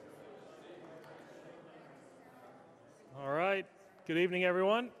Good evening,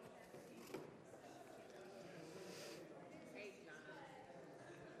 everyone.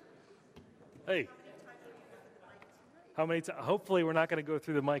 Hey. How many times? Hopefully we're not going to go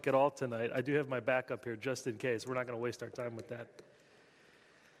through the mic at all tonight. I do have my backup here just in case. We're not going to waste our time with that.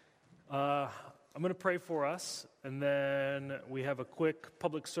 I'm going to pray for us, and then we have a quick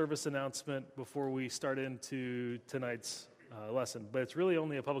public service announcement before we start into tonight's lesson. But it's really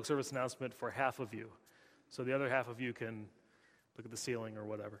only a public service announcement for half of you. So the other half of you can look at the ceiling or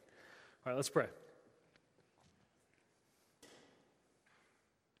whatever. All right, let's pray.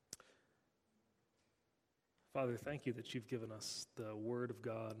 Father, thank you that you've given us the Word of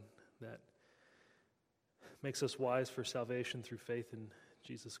God that makes us wise for salvation through faith in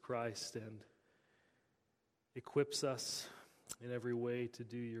Jesus Christ and equips us in every way to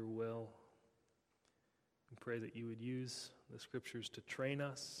do your will. We pray that you would use the Scriptures to train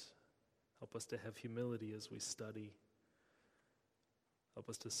us, help us to have humility as we study, help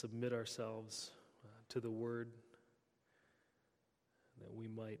us to submit ourselves to the Word, that we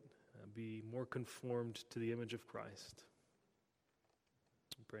might be more conformed to the image of Christ.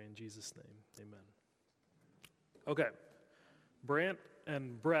 We pray in Jesus' name, amen. Okay, Brant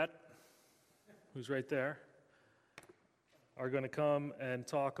and Brett, who's right there, are going to come and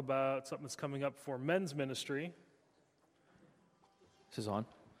talk about something that's coming up for men's ministry. This is on.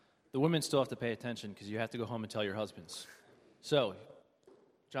 The women still have to pay attention because you have to go home and tell your husbands. So,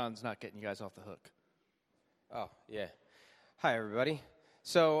 John's not getting you guys off the hook. Oh, yeah. Hi, everybody.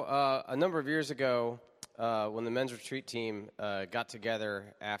 So, a number of years ago, when the men's retreat team got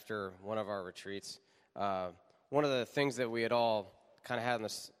together after one of our retreats, one of the things that we had all kind of had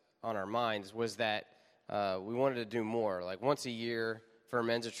on our minds was that we wanted to do more. Like once a year for a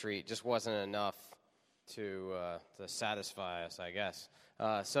men's retreat just wasn't enough to satisfy us, I guess.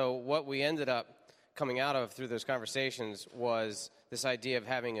 So what we ended up coming out of through those conversations was this idea of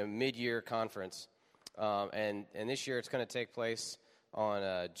having a mid-year conference. And this year it's going to take place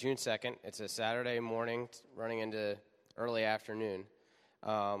on June 2nd. It's a Saturday morning running into early afternoon.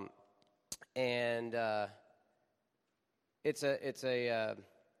 It's a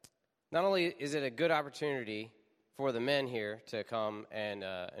not only is it a good opportunity for the men here to come and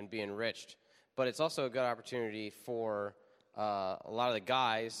be enriched, but it's also a good opportunity for a lot of the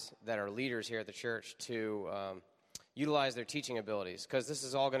guys that are leaders here at the church to utilize their teaching abilities, because this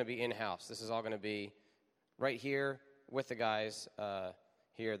is all going to be in-house. This is all going to be right here with the guys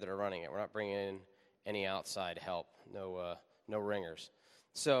here that are running it. We're not bringing in any outside help, no ringers.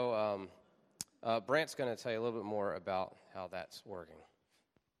 So Brant's going to tell you a little bit more about how that's working.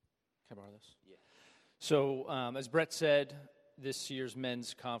 Can I borrow this? Yeah. So as Brett said, this year's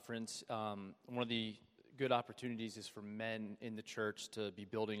men's conference, one of the good opportunities is for men in the church to be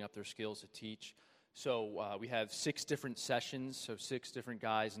building up their skills to teach. So we have 6 different sessions, so 6 different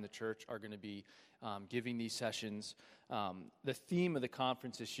guys in the church are going to be giving these sessions. The theme of the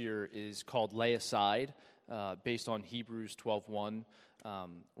conference this year is called Lay Aside, based on Hebrews 12:1,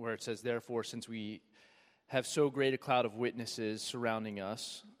 where it says, "Therefore, since we have so great a cloud of witnesses surrounding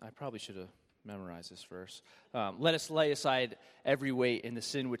us," I probably should have memorized this verse, "let us lay aside every weight and the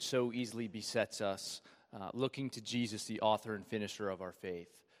sin which so easily besets us, looking to Jesus, the author and finisher of our faith."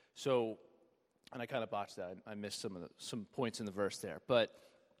 So, and I kind of botched that. I missed some points in the verse there. But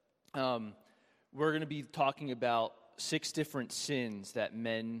we're going to be talking about 6 different sins that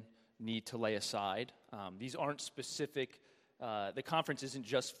men need to lay aside. These aren't specific. The conference isn't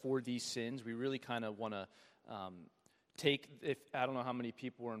just for these sins. We really kind of want to I don't know how many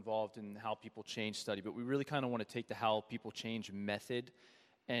people were involved in How People Change study, but we really kind of want to take the How People Change method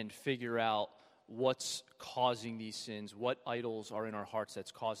and figure out what's causing these sins, what idols are in our hearts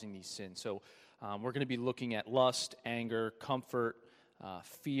that's causing these sins. So we're going to be looking at lust, anger, comfort,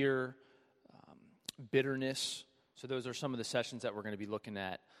 fear, bitterness. So those are some of the sessions that we're going to be looking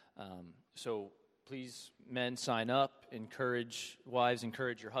at. So please, men, sign up. Wives,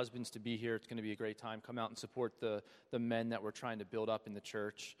 encourage your husbands to be here. It's going to be a great time. Come out and support the men that we're trying to build up in the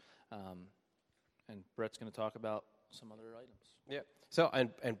church. And Brett's going to talk about some other items. Yeah. So,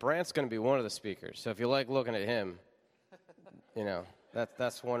 and Brant's going to be one of the speakers. So if you like looking at him,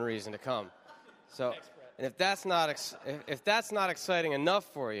 that's one reason to come. So, thanks, and if that's not exciting enough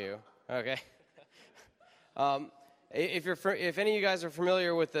for you, okay. If any of you guys are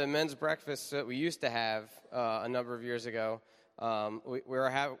familiar with the men's breakfast that we used to have a number of years ago,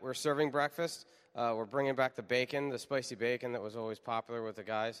 we're serving breakfast. We're bringing back the bacon, the spicy bacon that was always popular with the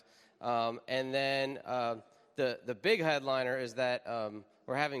guys. And then the big headliner is that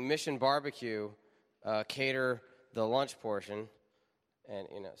we're having Mission Barbecue cater the lunch portion, and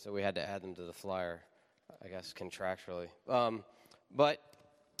so we had to add them to the flyer, I guess contractually. But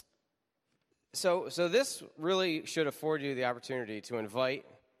so this really should afford you the opportunity to invite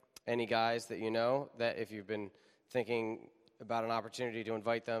any guys that you know, that if you've been thinking about an opportunity to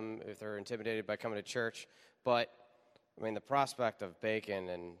invite them, if they're intimidated by coming to church. But, I mean, the prospect of bacon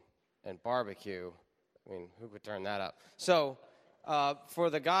and barbecue, I mean, who could turn that up? So for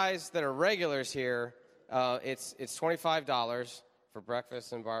the guys that are regulars here, it's $25 for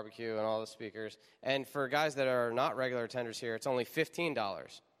breakfast and barbecue and all the speakers. And for guys that are not regular attenders here, it's only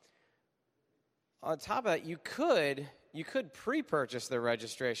 $15. On top of that, you could pre-purchase their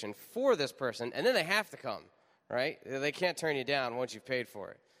registration for this person, and then they have to come, right? They can't turn you down once you've paid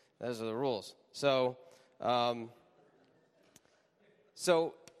for it. Those are the rules. So,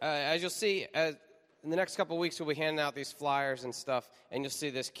 as you'll see, in the next couple of weeks, we'll be handing out these flyers and stuff, and you'll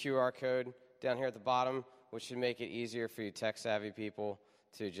see this QR code down here at the bottom, which should make it easier for you tech-savvy people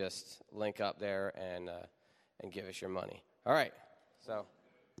to just link up there and give us your money. All right. So.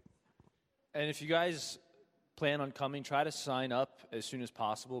 And if you guys plan on coming, try to sign up as soon as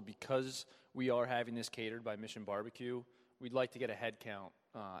possible because we are having this catered by Mission Barbecue. We'd like to get a head count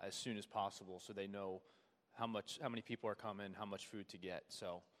as soon as possible so they know how many people are coming, how much food to get.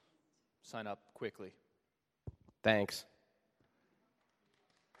 So sign up quickly. Thanks.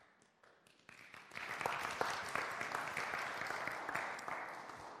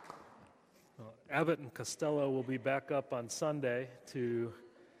 Abbott and Costello will be back up on Sunday to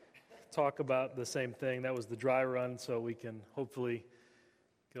talk about the same thing. That was the dry run, so we can hopefully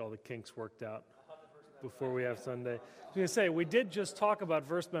get all the kinks worked out before we have Sunday. I was going to say, we did just talk about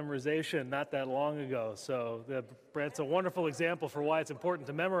verse memorization not that long ago, so Brant's a wonderful example for why it's important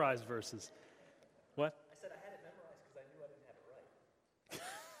to memorize verses. What? I said I had it memorized because I knew I didn't have it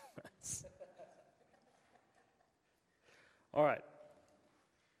right. All right.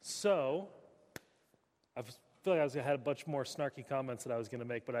 So, I feel like I had a bunch more snarky comments that I was going to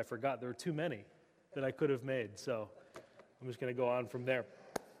make, but I forgot. There were too many that I could have made, so I'm just going to go on from there.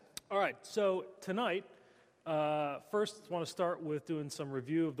 All right, so tonight, first I want to start with doing some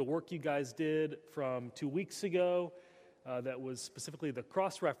review of the work you guys did from 2 weeks ago. That was specifically the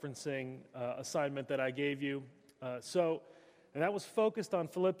cross-referencing assignment that I gave you. And that was focused on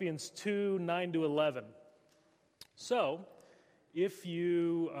Philippians 2, 9 to 11. So, if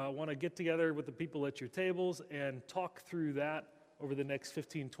you want to get together with the people at your tables and talk through that over the next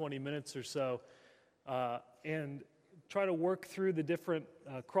 15, 20 minutes or so, and try to work through the different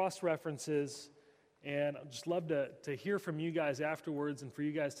cross-references, and I'd just love to hear from you guys afterwards and for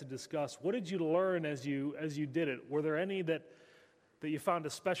you guys to discuss, what did you learn as you did it? Were there any that you found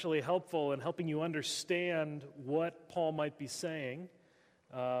especially helpful in helping you understand what Paul might be saying?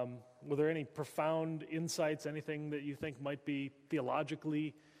 Were there any profound insights, anything that you think might be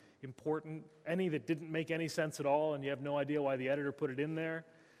theologically important? Any that didn't make any sense at all and you have no idea why the editor put it in there?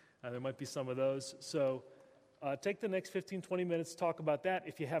 There might be some of those. So take the next 15, 20 minutes to talk about that.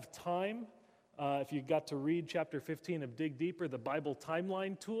 If you have time, if you got to read chapter 15 of Dig Deeper, the Bible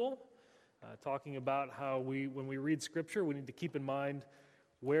timeline tool, talking about how when we read Scripture, we need to keep in mind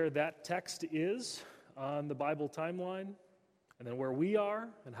where that text is on the Bible timeline, and then where we are,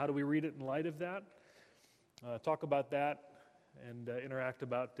 and how do we read it in light of that. Talk about that and interact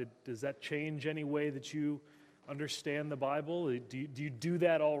about, does that change any way that you understand the Bible? Do you do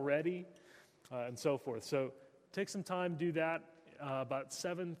that already? And so forth. So take some time, do that. About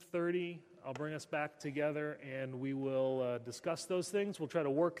 7:30, I'll bring us back together, and we will discuss those things. We'll try to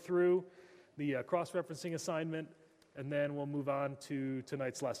work through the cross-referencing assignment, and then we'll move on to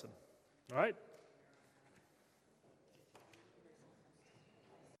tonight's lesson. All right?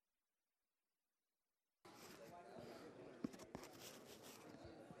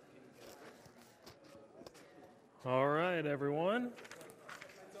 All right, everyone.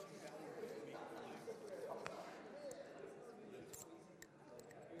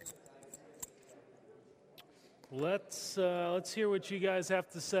 Let's hear what you guys have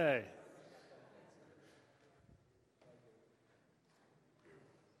to say.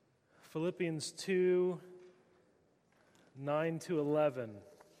 Philippians 2, 9 to 11.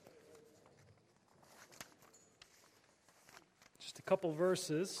 Just a couple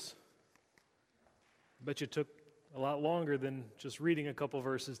verses. I bet you took a lot longer than just reading a couple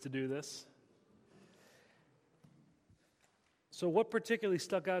verses to do this. So what particularly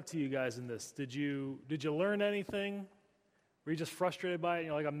stuck out to you guys in this? Did you learn anything? Were you just frustrated by it?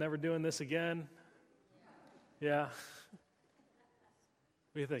 You're like, I'm never doing this again? Yeah? What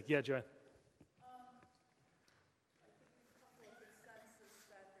do you think? Yeah, Joanne?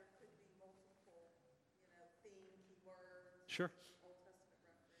 Sure.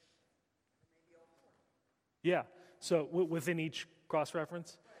 Yeah. So within each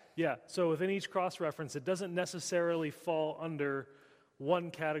cross-reference? Yeah, so within each cross-reference, it doesn't necessarily fall under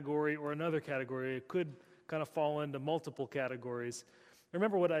one category or another category. It could kind of fall into multiple categories.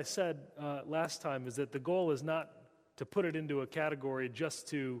 Remember what I said last time is that the goal is not to put it into a category just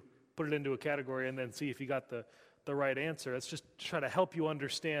to put it into a category and then see if you got the right answer. It's just to try to help you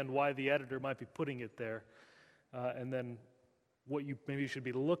understand why the editor might be putting it there, and then what you maybe should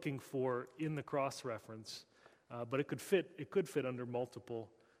be looking for in the cross-reference. But it could fit under multiple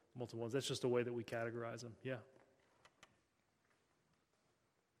ones. That's just a way that we categorize them. Yeah.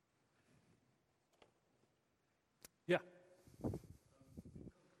 Yeah.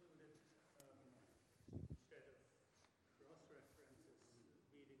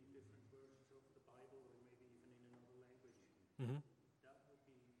 Mm-hmm. That would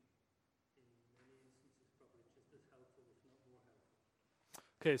be, in many instances, probably just as helpful, if not more helpful.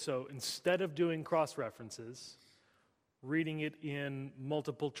 Okay, so instead of doing cross-references, reading it in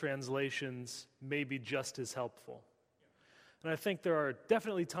multiple translations may be just as helpful. Yeah. And I think there are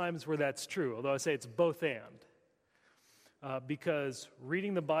definitely times where that's true, although I say it's both and. Because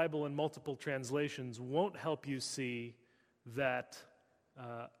reading the Bible in multiple translations won't help you see that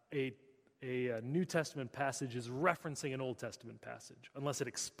a New Testament passage is referencing an Old Testament passage, unless it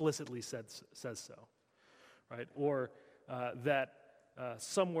explicitly says so, right? Or that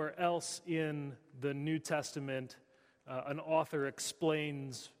somewhere else in the New Testament, an author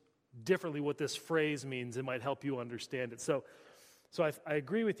explains differently what this phrase means. It might help you understand it. So I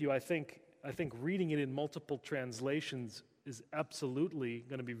agree with you. I think reading it in multiple translations is absolutely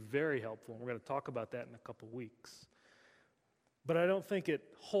going to be very helpful. We're going to talk about that in a couple weeks. But I don't think it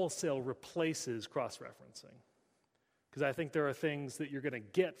wholesale replaces cross-referencing, because I think there are things that you're going to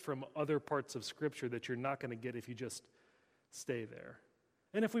get from other parts of Scripture that you're not going to get if you just stay there.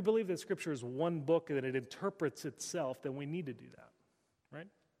 And if we believe that Scripture is one book and that it interprets itself, then we need to do that, right?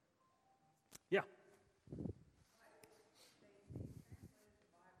 Yeah.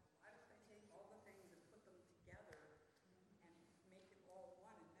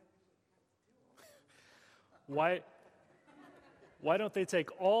 Why don't they take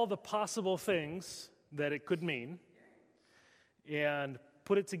all the possible things that it could mean and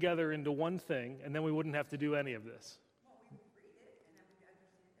put it together into one thing, and then we wouldn't have to do any of this? Well, we would read it, and then we would understand it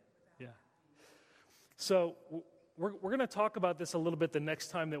without. Yeah. So we're going to talk about this a little bit the next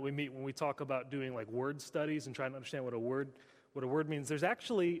time that we meet, when we talk about doing like word studies and trying to understand what a word means. There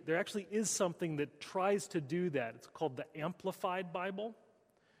actually is something that tries to do that. It's called the Amplified Bible.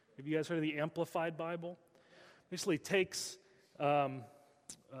 Have you guys heard of the Amplified Bible? Basically takes, not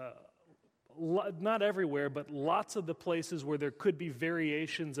everywhere, but lots of the places where there could be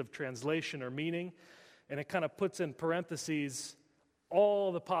variations of translation or meaning, and it kind of puts in parentheses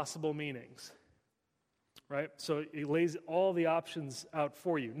all the possible meanings, right? So it lays all the options out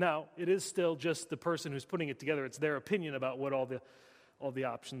for you. Now, it is still just the person who's putting it together. It's their opinion about what all the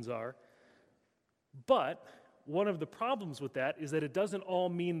options are. But one of the problems with that is that it doesn't all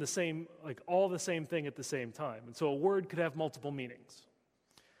mean the same, like all the same thing at the same time. And so a word could have multiple meanings.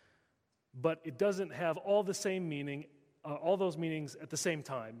 But it doesn't have all the same meaning, all those meanings at the same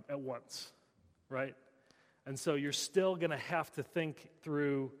time at once, right? And so you're still going to have to think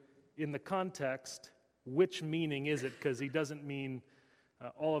through, in the context, which meaning is it, because he doesn't mean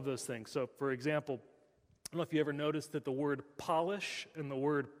all of those things. So, for example, I don't know if you ever noticed that the word polish and the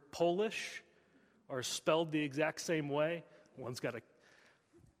word Polish are spelled the exact same way. One's got a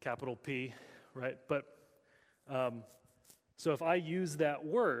capital P, right? But so if I use that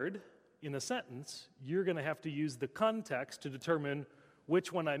word in a sentence, you're going to have to use the context to determine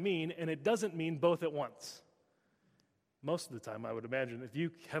which one I mean, and it doesn't mean both at once. Most of the time, I would imagine. If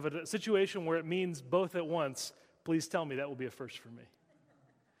you have a situation where it means both at once, please tell me. That will be a first for me,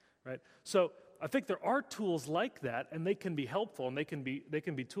 right? So I think there are tools like that, and they can be helpful, and they can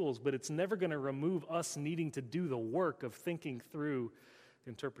be tools, but it's never going to remove us needing to do the work of thinking through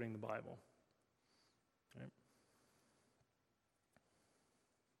interpreting the Bible. Right?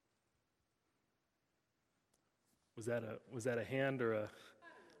 Was that a hand or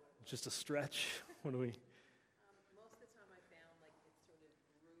just a stretch? What do we? Most of the time I found like it sort of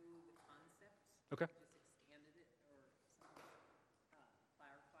grew the concept. Okay. Just expanded it or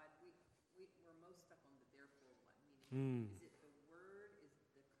clarified. We're most stuck on the therefore what, meaning is it the word, is it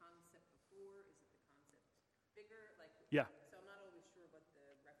the concept before, is it the concept bigger? Like, yeah. So I'm not always sure what the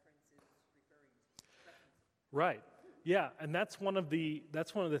reference is referring to. Right. Yeah, and that's one of the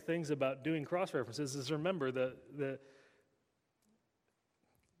things about doing cross references is remember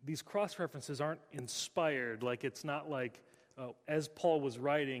these cross references aren't inspired. Like it's not like as Paul was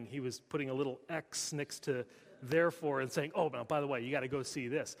writing, he was putting a little X next to therefore and saying, oh, now, by the way, you got to go see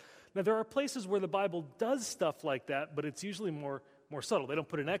this. Now, there are places where the Bible does stuff like that, but it's usually more subtle. They don't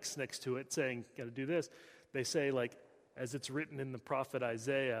put an X next to it saying, got to do this. They say, like, as it's written in the prophet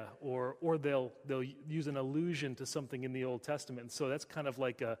Isaiah, or they'll use an allusion to something in the Old Testament. So that's kind of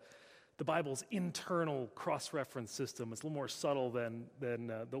like the Bible's internal cross-reference system. It's a little more subtle than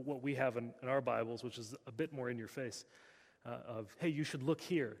what we have in our Bibles, which is a bit more in your face of, hey, you should look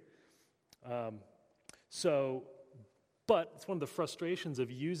here. But it's one of the frustrations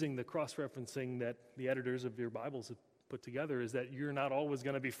of using the cross-referencing that the editors of your Bibles have put together is that you're not always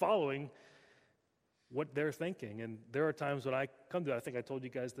going to be following what they're thinking. And there are times when I come to it, I think I told you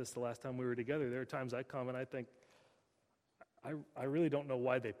guys this the last time we were together, there are times I come and I think, I really don't know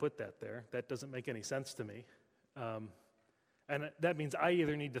why they put that there. That doesn't make any sense to me. And that means I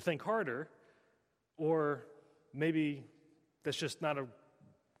either need to think harder, or maybe that's just not a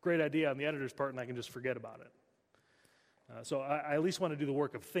great idea on the editor's part and I can just forget about it. So I at least want to do the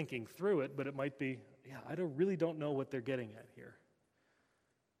work of thinking through it, but it might be, I really don't know what they're getting at here.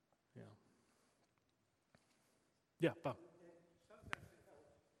 Yeah, Bob. They may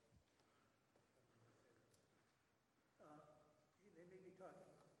be talking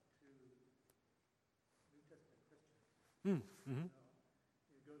to New Testament Christians. Mm-hmm.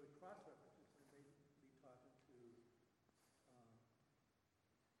 You go to the cross references, and they may be talking to the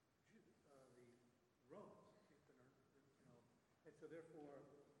Romans, and so therefore,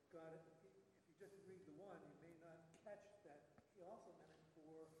 God, if you just read the one, you may not catch that He also meant it for the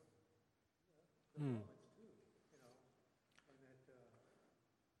Romans too, and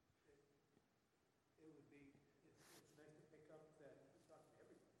that it would be. It's nice to pick up that He's talking to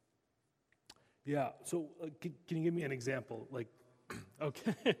everybody. Yeah, so can you give me an example? Like,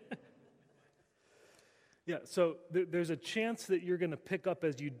 okay. Yeah, so there's a chance that you're going to pick up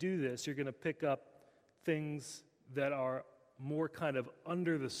as you do this, you're going to pick up things that are more kind of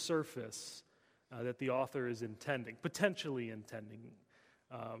under the surface that the author is intending, potentially intending.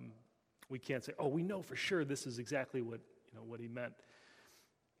 We can't say, we know for sure this is exactly what he meant.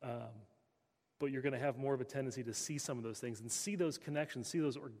 But you're going to have more of a tendency to see some of those things and see those connections, see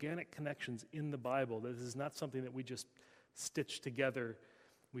those organic connections in the Bible. This is not something that we just stitched together.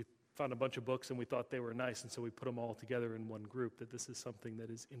 We found a bunch of books and we thought they were nice, and so we put them all together in one group, that this is something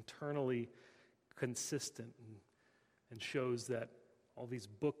that is internally consistent and shows that all these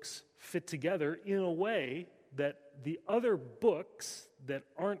books fit together in a way that the other books that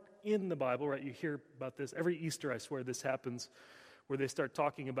aren't in the Bible, right? You hear about this every Easter, I swear this happens, where they start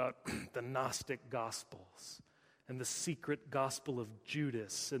talking about the Gnostic Gospels and the secret Gospel of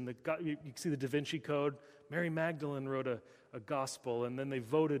Judas. And you see the Da Vinci Code. Mary Magdalene wrote a gospel, and then they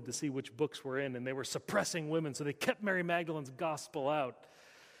voted to see which books were in, and they were suppressing women, so they kept Mary Magdalene's gospel out.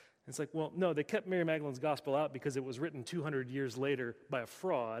 It's like, well, no, they kept Mary Magdalene's gospel out because it was written 200 years later by a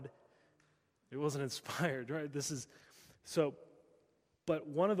fraud. It wasn't inspired, right? But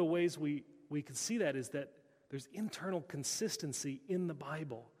one of the ways we can see that is that there's internal consistency in the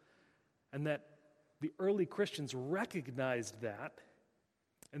Bible, and that the early Christians recognized that,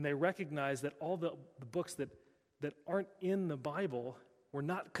 and they recognized that all the books that aren't in the Bible were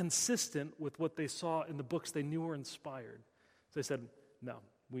not consistent with what they saw in the books they knew were inspired. So they said, no,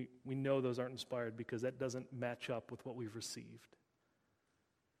 we know those aren't inspired because that doesn't match up with what we've received.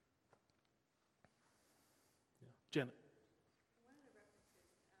 Yeah. Janet. One of the references,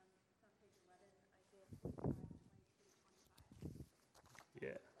 it's on page 11, Isaiah 45, 23 to 25.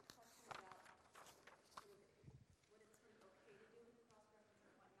 Yeah. Talking about sort of what it's sort of okay to do with cross-reference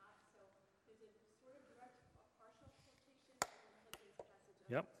and whatnot. So there's a sort of direct, a partial quotation in the Philippians passage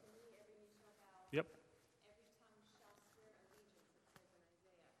of, Yep. to me, every knee shall bow, Yep. every tongue shall swear allegiance, it says in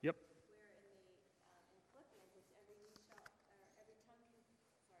Isaiah. Yep. Where in Philippians, it's every knee shall, or every tongue can,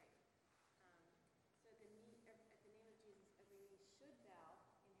 sorry. So at the name of Jesus, every knee should bow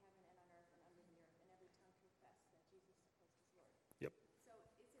in heaven and on earth and under the earth, and every tongue confess that Jesus Christ is Lord. Yep. So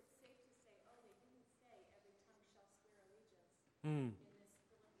is it safe to say, they didn't say every tongue shall swear allegiance Mm. in this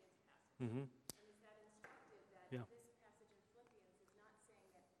Philippians passage? Mm-hmm. And is that instructive that Yeah. this passage in Philippians is not saying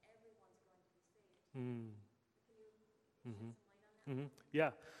that everyone's going to be saved? Mm. Can you Mm-hmm. shed some light on that? Mm-hmm.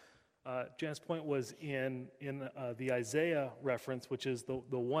 Yeah. Jan's point was in the Isaiah reference, which is the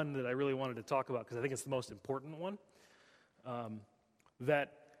one that I really wanted to talk about because I think it's the most important one.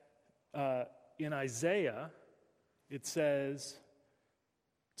 That in Isaiah, it says,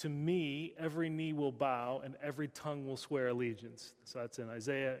 to me, every knee will bow and every tongue will swear allegiance. So that's in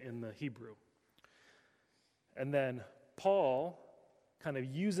Isaiah in the Hebrew. And then Paul kind of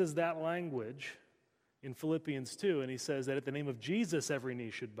uses that language in Philippians 2, and he says that at the name of Jesus, every knee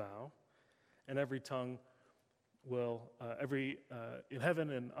should bow, and every tongue will, in heaven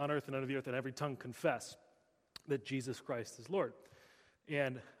and on earth and under the earth, and every tongue confess that Jesus Christ is Lord.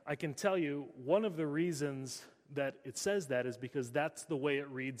 And I can tell you one of the reasons that it says that is because that's the way it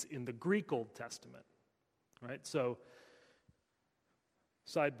reads in the Greek Old Testament, right? So,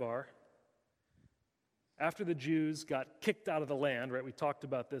 sidebar, after the Jews got kicked out of the land, right? We talked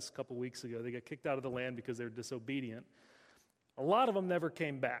about this a couple weeks ago. They got kicked out of the land because they were disobedient. A lot of them never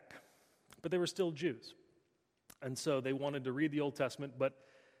came back, but they were still Jews. And so they wanted to read the Old Testament, but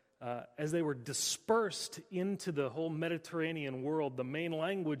as they were dispersed into the whole Mediterranean world, the main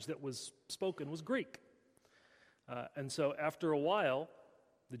language that was spoken was Greek. And so after a while,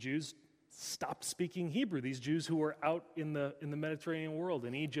 the Jews stopped speaking Hebrew. These Jews who were out in the Mediterranean world,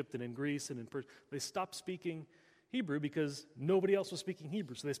 in Egypt and in Greece and in Persia, they stopped speaking Hebrew because nobody else was speaking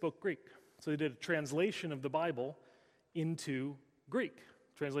Hebrew, so they spoke Greek. So they did a translation of the Bible into Greek,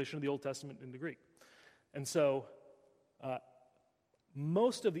 translation of the Old Testament into Greek. And so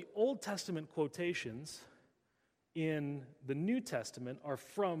most of the Old Testament quotations in the New Testament are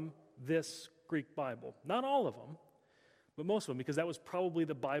from this Greek Bible. Not all of them, but most of them, because that was probably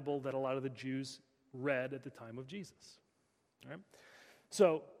the Bible that a lot of the Jews read at the time of Jesus. All right?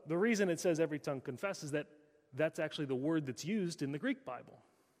 So the reason it says every tongue confess is that that's actually the word that's used in the Greek Bible.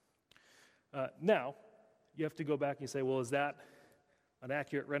 Now, you have to go back and say, well, is that an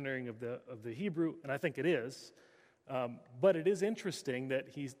accurate rendering of the Hebrew? And I think it is. But it is interesting that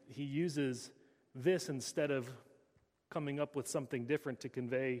he uses this instead of coming up with something different to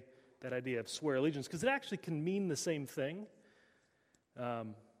convey that idea of swear allegiance, because it actually can mean the same thing.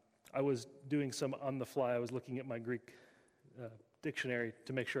 I was doing some on the fly. I was looking at my Greek dictionary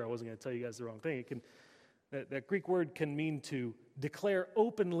to make sure I wasn't going to tell you guys the wrong thing. That Greek word can mean to declare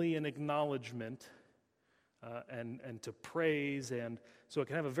openly an acknowledgement and to praise, and so it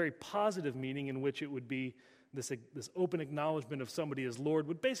can have a very positive meaning in which it would be this open acknowledgement of somebody as Lord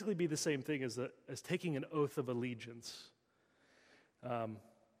would basically be the same thing as taking an oath of allegiance.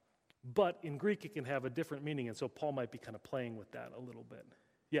 But in Greek, it can have a different meaning, and so Paul might be kind of playing with that a little bit.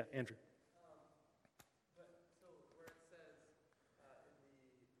 Yeah, Andrew. So where it says in the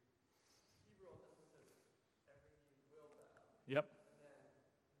Hebrew Old Testament says every knee will bow. Yep. And then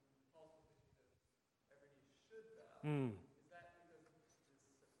Paul's position says every knee should bow. Is that because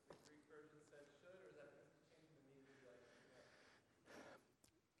the Greek version says should, or is that because it changed the meaning to like,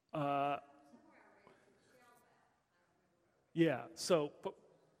 Yeah, so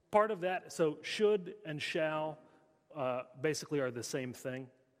part of that, so should and shall basically are the same thing.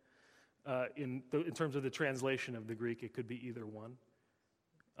 In terms of the translation of the Greek, it could be either one.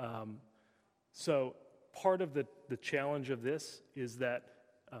 So part of the challenge of this is that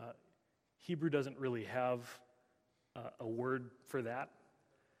Hebrew doesn't really have a word for that.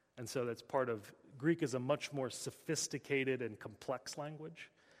 And so that's part of, Greek is a much more sophisticated and complex language.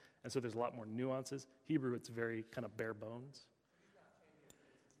 And so there's a lot more nuances. Hebrew, it's very kind of bare bones.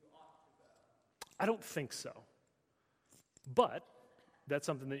 I don't think so. But that's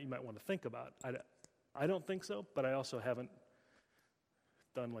something that you might want to think about. I don't think so, but I also haven't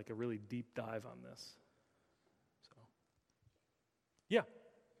done like a really deep dive on this. So, yeah.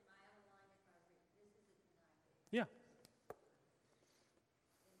 Yeah.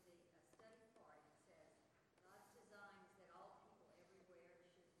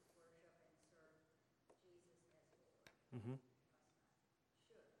 Mm-hmm.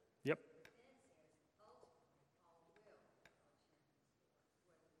 Yep.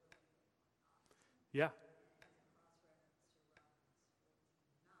 Yeah.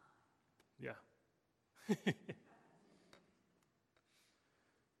 Yeah.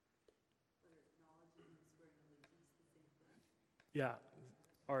 Yeah.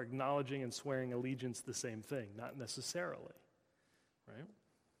 Are acknowledging and swearing allegiance the same thing? Not necessarily. Right?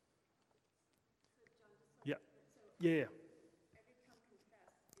 Yeah. Yeah. Every tongue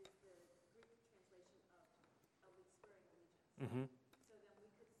confess is the Greek translation of swearing allegiance. Mm-hmm. So then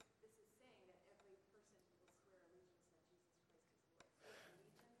this is saying that every person will swear allegiance that Jesus Christ is Lord. So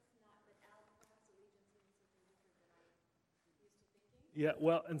allegiance, not, but perhaps allegiance means something different than I'm used to thinking. Yeah,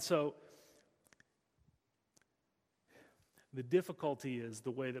 well, and so the difficulty is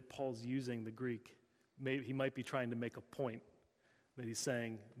the way that Paul's using the Greek. Maybe he might be trying to make a point that he's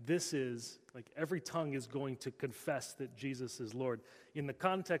saying this is, like, every tongue is going to confess that Jesus is Lord. In the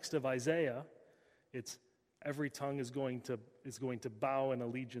context of Isaiah, it's every tongue is going to bow in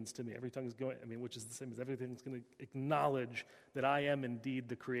allegiance to me. Every tongue is going, which is the same as everything's going to acknowledge that I am indeed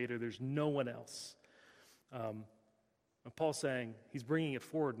the Creator. There's no one else. And Paul's saying, he's bringing it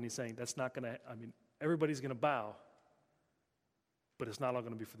forward, and he's saying that's not going to, everybody's going to bow, but it's not all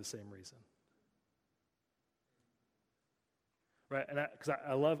going to be for the same reason. right? And because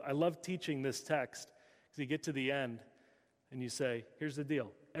I love teaching this text, because you get to the end and you say, here's the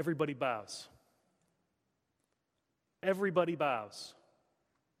deal. Everybody bows. Everybody bows.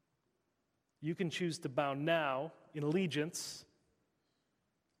 You can choose to bow now in allegiance,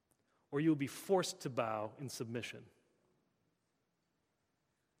 or you'll be forced to bow in submission.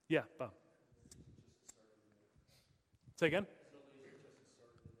 Yeah, bow. Say again?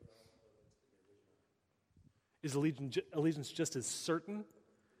 Is allegiance just as certain?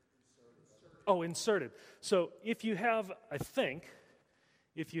 Oh, inserted. So if you have,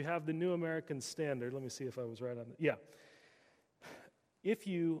 if you have the New American Standard, let me see if I was right on that. Yeah. If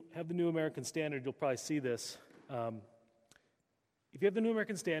you have the New American Standard, you'll probably see this. If you have the New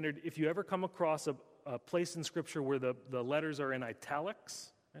American Standard, if you ever come across a place in Scripture where the letters are in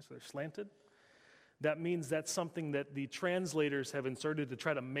italics, right, so they're slanted, that means that's something that the translators have inserted to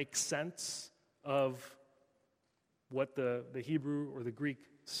try to make sense of what the Hebrew or the Greek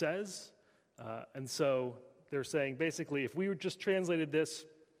says. And so they're saying, basically, if we were just translated this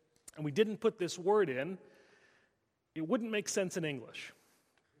and we didn't put this word in, it wouldn't make sense in English.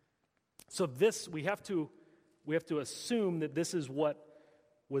 So this, we have to assume that this is what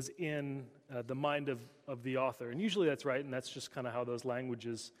was in the mind of the author. And usually that's right, and that's just kind of how those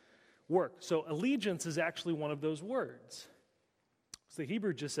languages work. So allegiance is actually one of those words. So the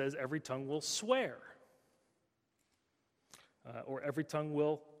Hebrew just says, every tongue will swear. Or every tongue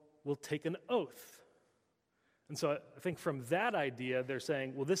will take an oath. And so I think from that idea, they're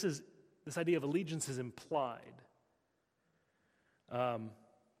saying, well, this idea of allegiance is implied. And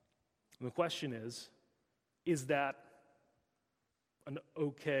the question is that an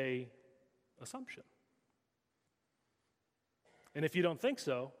okay assumption? And if you don't think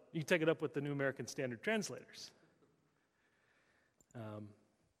so, you can take it up with the New American Standard translators.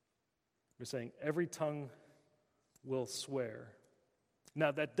 We're saying every tongue will swear.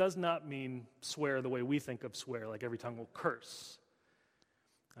 Now, that does not mean swear the way we think of swear, like every tongue will curse.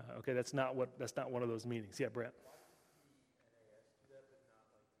 Okay, that's not one of those meanings. Yeah, Brett.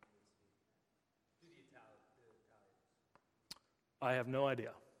 I have no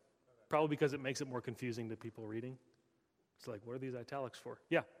idea. Probably because it makes it more confusing to people reading. It's like, what are these italics for?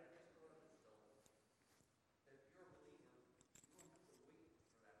 Yeah.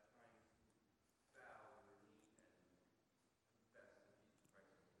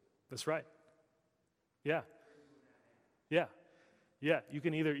 That's right. Yeah. Yeah. Yeah. You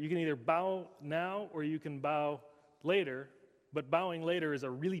can either bow now or you can bow later, but bowing later is a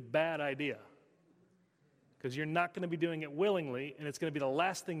really bad idea. Because you're not going to be doing it willingly, and it's going to be the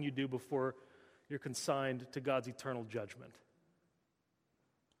last thing you do before you're consigned to God's eternal judgment.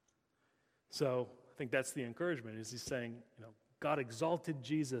 So I think that's the encouragement, is he's saying, God exalted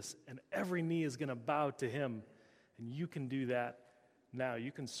Jesus, and every knee is going to bow to him, and you can do that now.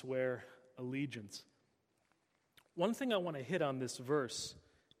 You can swear allegiance. One thing I want to hit on this verse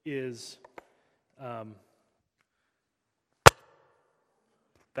is,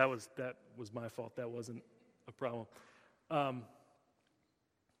 that was my fault. That wasn't a problem.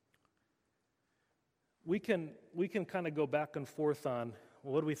 We can kind of go back and forth on,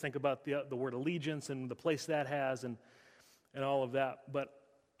 well, what do we think about the word allegiance and the place that has and all of that. But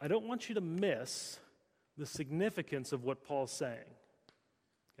I don't want you to miss the significance of what Paul's saying.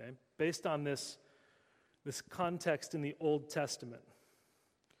 Okay? Based on this context in the Old Testament,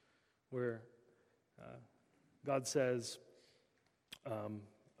 where God says,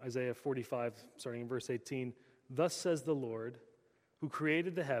 Isaiah 45, starting in verse 18, "Thus says the Lord, who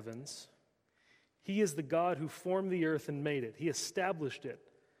created the heavens. He is the God who formed the earth and made it. He established it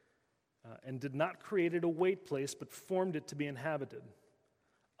and did not create it a wait place, but formed it to be inhabited.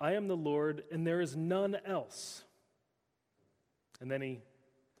 I am the Lord, and there is none else." And then he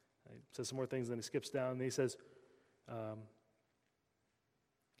says some more things, then he skips down, and he says,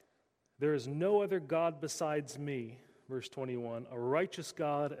 "There is no other God besides me," verse 21, "a righteous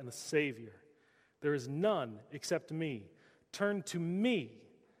God and a Savior. There is none except me. Turn to me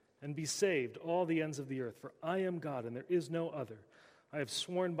and be saved, all the ends of the earth, for I am God and there is no other. I have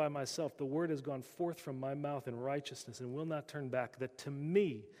sworn by myself, the word has gone forth from my mouth in righteousness and will not turn back, that to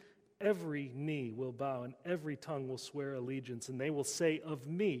me every knee will bow and every tongue will swear allegiance, and they will say of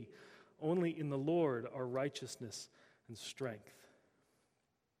me, only in the Lord are righteousness and strength."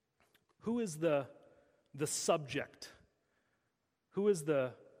 Who is the subject? Who is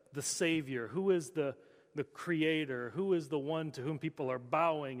the Savior? Who is the Creator? Who is the one to whom people are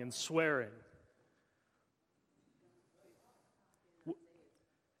bowing and swearing?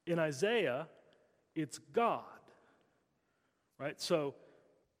 In Isaiah, it's God, right? So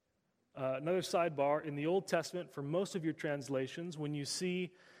another sidebar, in the Old Testament, for most of your translations, when you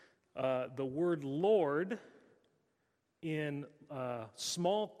see the word Lord in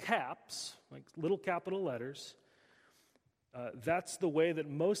small caps, like little capital letters, that's the way that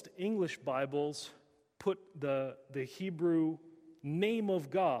most English Bibles put the Hebrew name of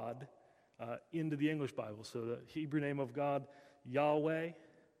God into the English Bible. So the Hebrew name of God, Yahweh,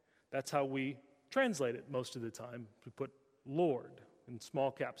 that's how we translate it most of the time. We put Lord in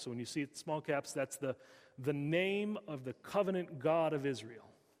small caps. So when you see it in small caps, that's the name of the covenant God of Israel.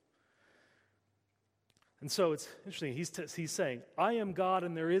 And so it's interesting. He's saying, I am God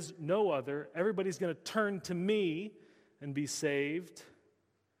and there is no other. Everybody's going to turn to me and be saved.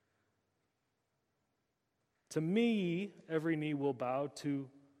 To me, every knee will bow, to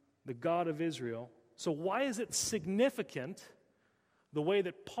the God of Israel. So why is it significant the way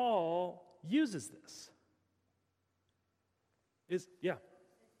that Paul uses this? Yeah.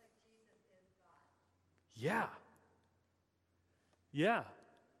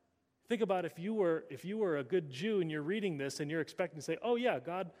 Think about if you were a good Jew and you're reading this and you're expecting to say, oh yeah,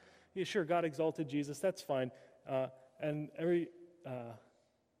 God exalted Jesus, that's fine. And every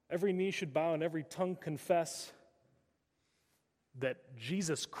knee should bow and every tongue confess that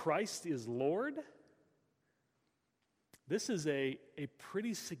Jesus Christ is Lord. This is a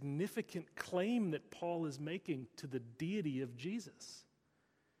pretty significant claim that Paul is making to the deity of Jesus.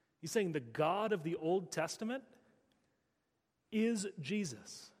 He's saying the God of the Old Testament is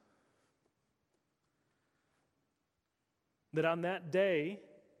Jesus. That on that day,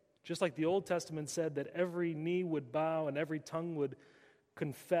 just like the Old Testament said that every knee would bow and every tongue would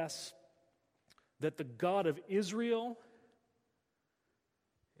confess that the God of Israel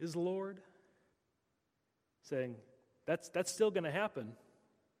is Lord, saying that's still going to happen.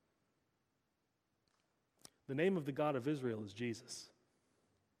 The name of the God of Israel is Jesus.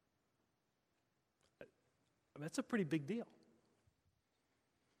 That's a pretty big deal.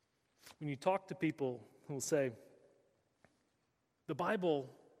 When you talk to people who will say, the Bible,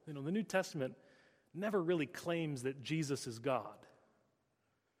 the New Testament, never really claims that Jesus is God.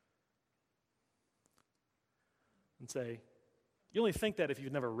 And say, you only think that if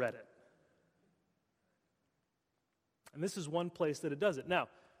you've never read it. And this is one place that it does it. Now,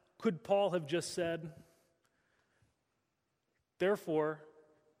 could Paul have just said, therefore,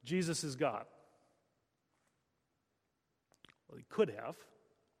 Jesus is God? Well, he could have,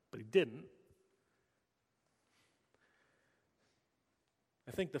 but he didn't.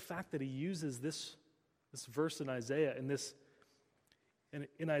 I think the fact that he uses this verse in Isaiah,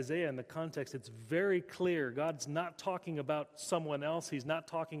 in Isaiah, in the context, it's very clear. God's not talking about someone else. He's not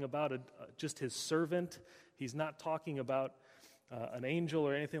talking about just his servant. He's not talking about an angel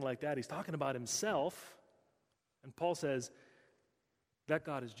or anything like that. He's talking about himself. And Paul says, that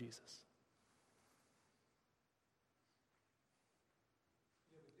God is Jesus.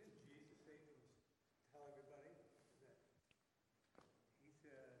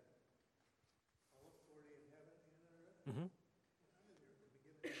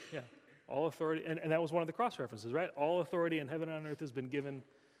 Yeah, all authority, and that was one of the cross references, right? All authority in heaven and on earth has been given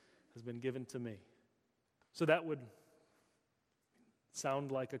to me. So that would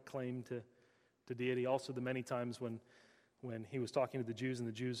sound like a claim to deity. Also, the many times when he was talking to the Jews, and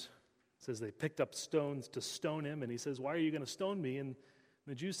the Jews says they picked up stones to stone him, and he says, "Why are you going to stone me?" And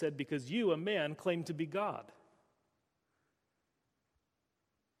the Jews said, "Because you, a man, claim to be God."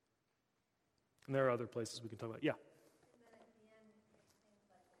 And there are other places we can talk about. Yeah.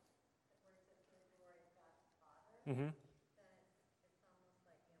 Mm-hmm.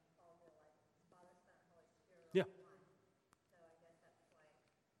 Yeah.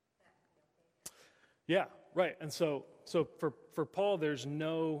 Yeah, right. And so for Paul, there's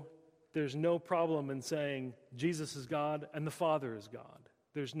no problem in saying Jesus is God and the Father is God.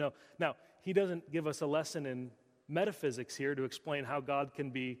 Now, he doesn't give us a lesson in metaphysics here to explain how God can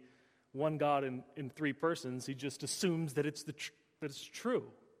be one God in three persons. He just assumes that it's true.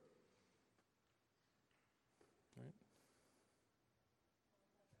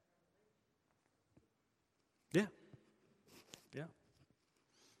 Yeah. Yeah.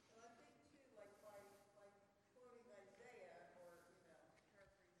 Well, I think too, like by quoting Isaiah or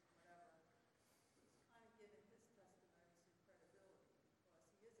paraphrasing whatever, he's kind of giving his testimony some credibility because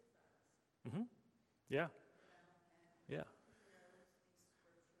he is a Pharisee. Mm-hmm. Yeah. Yeah.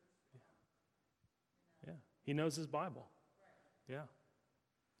 Yeah. He knows his Bible. Right. Yeah.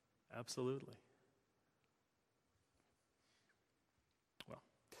 Absolutely.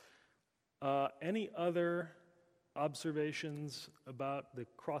 Well, any other observations about the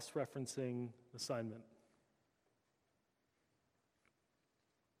cross-referencing assignment?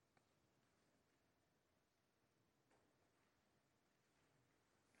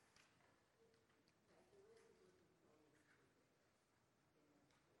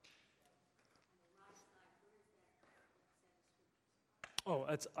 Oh,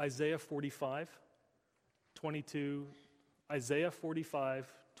 that's Isaiah 45, 22, Isaiah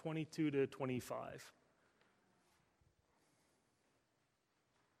 45, 22 to 25.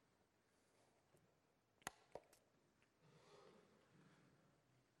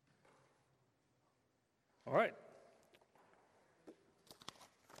 All right.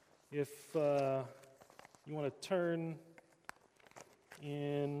 If you want to turn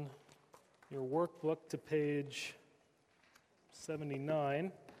in your workbook to page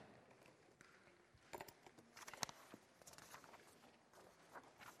 79.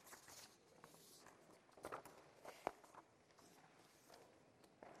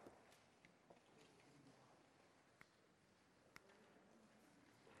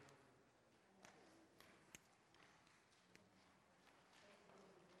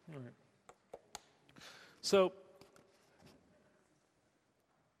 All right. So,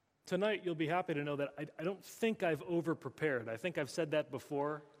 tonight you'll be happy to know that I don't think I've over-prepared. I think I've said that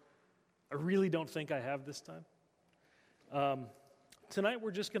before. I really don't think I have this time. Tonight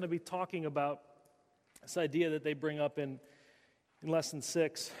we're just going to be talking about this idea that they bring up in Lesson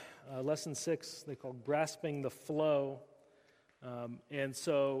 6. Lesson 6 they call grasping the flow. And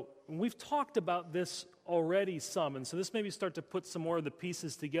so we've talked about this already some, and so this maybe start to put some more of the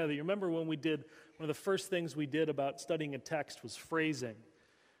pieces together. You remember when we did, one of the first things we did about studying a text was phrasing,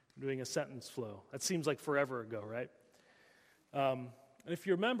 doing a sentence flow. That seems like forever ago, right? And if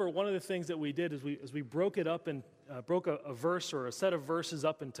you remember, one of the things that we did is we broke it up and broke a verse or a set of verses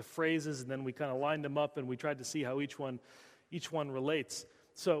up into phrases, and then we kind of lined them up and we tried to see how each one relates.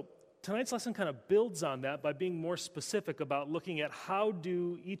 So tonight's lesson kind of builds on that by being more specific about looking at how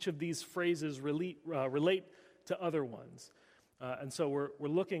do each of these phrases relate to other ones. And so we're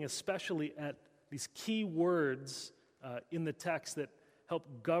looking especially at these key words in the text that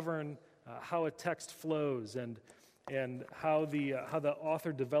help govern how a text flows and how the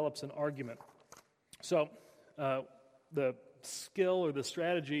author develops an argument. So the skill or the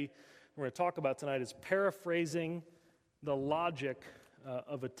strategy we're going to talk about tonight is paraphrasing the logic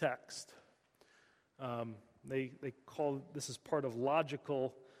of a text. They call this is part of what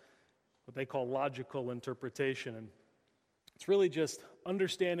they call logical interpretation, and it's really just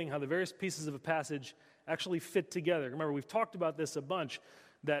understanding how the various pieces of a passage actually fit together. Remember, we've talked about this a bunch,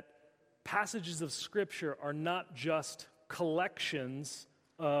 that passages of Scripture are not just collections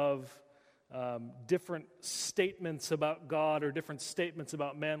of different statements about God or different statements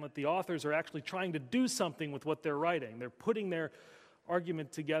about man, but the authors are actually trying to do something with what they're writing. They're putting their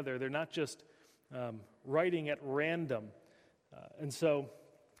argument together. They're not just writing at random. And so,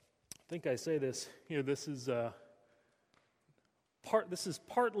 I think I say this, this is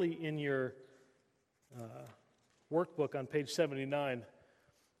partly in your workbook on page 79,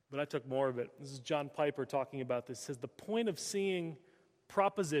 but I took more of it. This is John Piper talking about this. He says, the point of seeing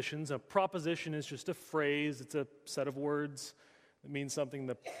propositions, a proposition is just a phrase, it's a set of words that means something.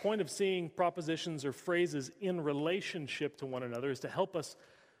 The point of seeing propositions or phrases in relationship to one another is to help us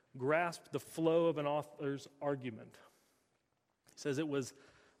grasp the flow of an author's argument. He says, it was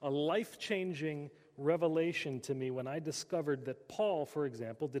a life-changing revelation to me when I discovered that Paul, for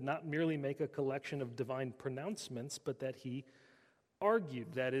example, did not merely make a collection of divine pronouncements, but that he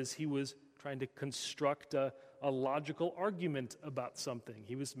argued. That is, he was trying to construct a logical argument about something.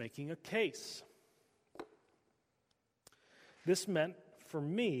 He was making a case. This meant, for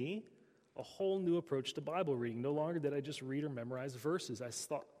me, a whole new approach to Bible reading. No longer did I just read or memorize verses.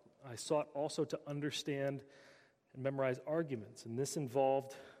 I sought also to understand and memorize arguments, and this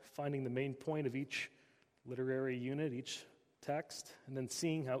involved finding the main point of each literary unit, each text, and then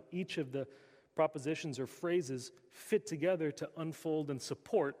seeing how each of the propositions or phrases fit together to unfold and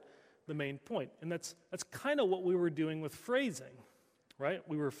support the main point. And that's kind of what we were doing with phrasing, right?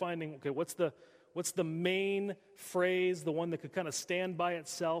 We were finding, okay, what's the main phrase, the one that could kind of stand by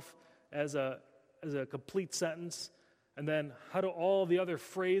itself as a complete sentence, and then how do all the other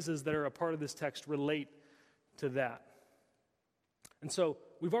phrases that are a part of this text relate to that? And so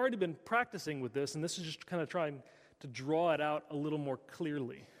we've already been practicing with this, and this is just kind of trying to draw it out a little more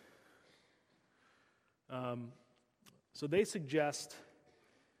clearly. So they suggest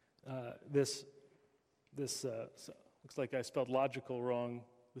this looks like I spelled logical wrong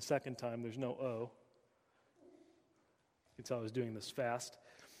the second time. There's no O. You can tell I was doing this fast.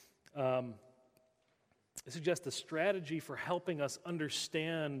 It suggests a strategy for helping us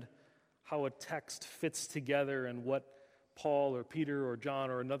understand how a text fits together and what Paul or Peter or John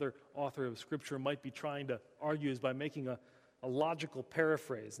or another author of Scripture might be trying to argue is by making a logical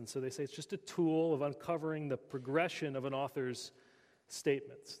paraphrase. And so they say it's just a tool of uncovering the progression of an author's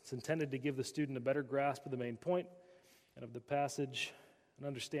statements. It's intended to give the student a better grasp of the main point and of the passage an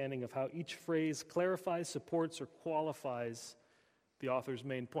understanding of how each phrase clarifies, supports, or qualifies the author's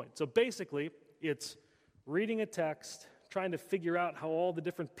main point. So basically, it's reading a text, trying to figure out how all the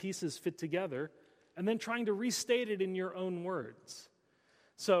different pieces fit together, and then trying to restate it in your own words.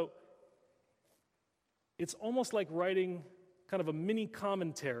 So it's almost like writing kind of a mini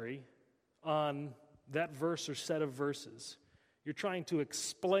commentary on that verse or set of verses. You're trying to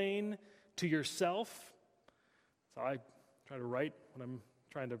explain to yourself. So I try to write, when I'm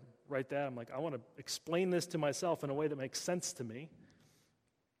trying to write that, I'm like, I want to explain this to myself in a way that makes sense to me,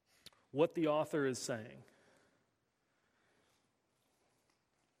 what the author is saying.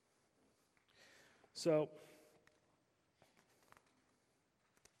 So,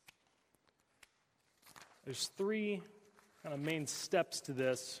 there's three kind of main steps to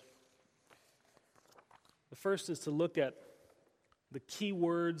this. The first is to look at the key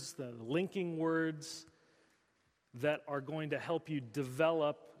words, the linking words that are going to help you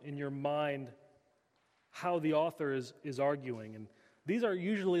develop in your mind how the author is arguing. And these are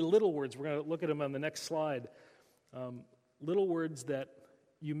usually little words. We're going to look at them on the next slide. Little words that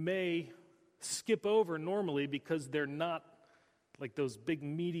you may skip over normally because they're not like those big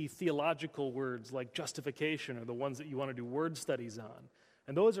meaty theological words like justification are the ones that you want to do word studies on.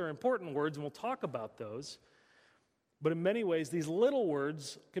 And those are important words, and we'll talk about those. But in many ways, these little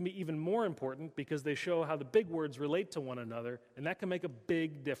words can be even more important because they show how the big words relate to one another, and that can make a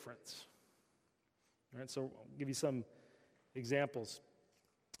big difference. All right, so I'll give you some examples.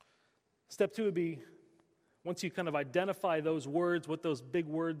 Step 2 would be, once you kind of identify those words, what those big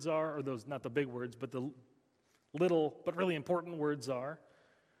words are, or those, not the big words, but the little but really important words are,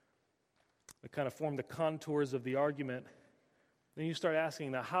 that kind of form the contours of the argument, then you start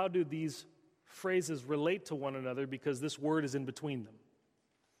asking, now how do these phrases relate to one another because this word is in between them?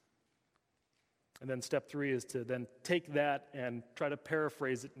 And then step 3 is to then take that and try to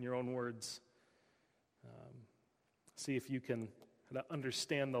paraphrase it in your own words. See if you can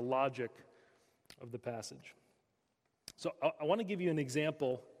understand the logic of the passage. So I want to give you an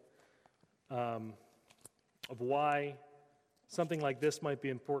example of why something like this might be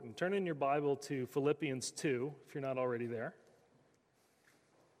important. Turn in your Bible to Philippians 2, if you're not already there.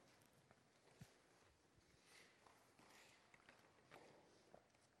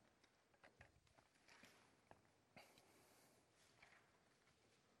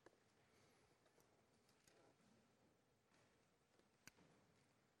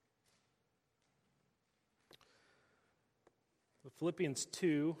 Philippians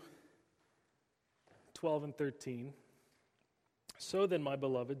 2, 12 and 13. So then, my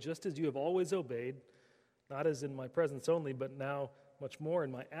beloved, just as you have always obeyed, not as in my presence only, but now much more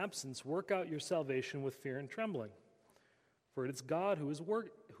in my absence, work out your salvation with fear and trembling. For it is God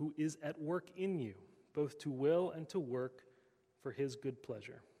who is at work in you, both to will and to work for his good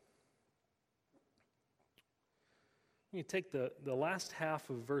pleasure. You take the last half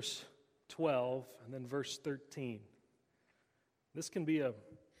of verse 12 and then verse 13. This can be a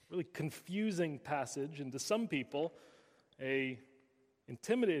really confusing passage, and to some people, a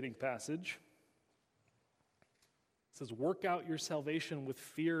intimidating passage. It says, work out your salvation with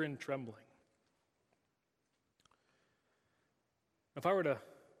fear and trembling. If I were to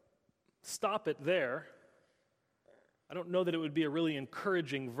stop it there, I don't know that it would be a really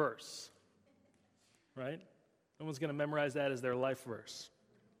encouraging verse, right? No one's going to memorize that as their life verse.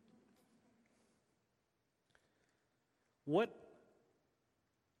 What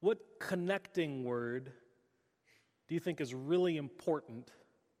connecting word do you think is really important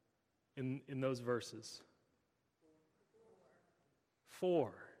in those verses?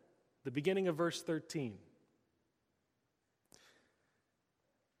 4, the beginning of verse 13.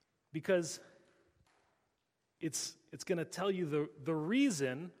 Because it's going to tell you the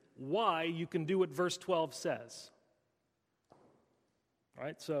reason why you can do what verse 12 says. All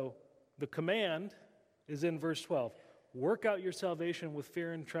right, so the command is in verse 12. Work out your salvation with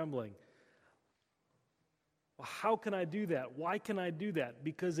fear and trembling. Well, how can I do that? Why can I do that?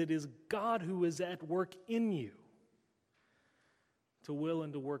 Because it is God who is at work in you to will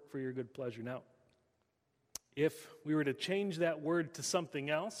and to work for your good pleasure. Now, if we were to change that word to something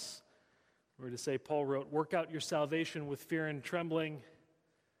else, we were to say, Paul wrote, work out your salvation with fear and trembling,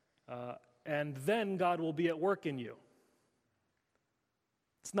 and then God will be at work in you.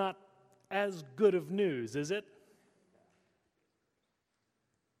 It's not as good of news, is it?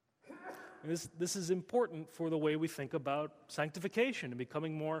 This is important for the way we think about sanctification and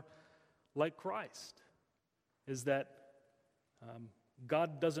becoming more like Christ, is that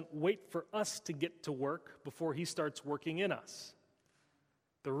God doesn't wait for us to get to work before he starts working in us.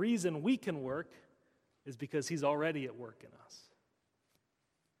 The reason we can work is because he's already at work in us.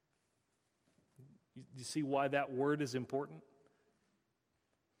 You see why that word is important?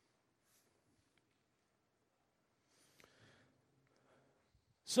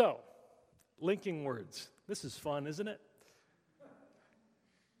 So, linking words. This is fun, isn't it?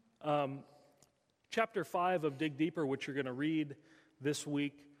 Chapter 5 of Dig Deeper, which you're going to read this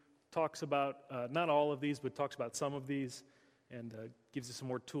week, talks about, not all of these, but talks about some of these, and gives you some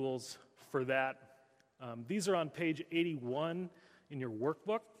more tools for that. These are on page 81 in your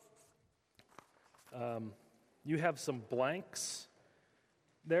workbook. You have some blanks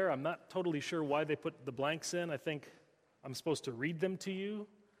there. I'm not totally sure why they put the blanks in. I think I'm supposed to read them to you,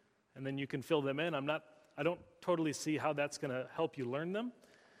 and then you can fill them in. I don't totally see how that's going to help you learn them.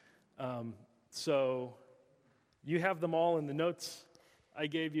 So you have them all in the notes I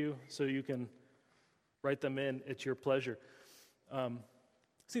gave you, so you can write them in at your pleasure.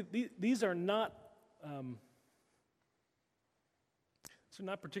 See, these are not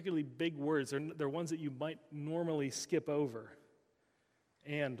particularly big words. They're ones that you might normally skip over.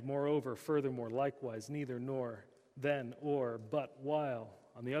 And, moreover, furthermore, likewise, neither, nor, then, or, but, while.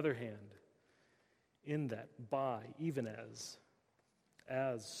 On the other hand, in that, by, even as,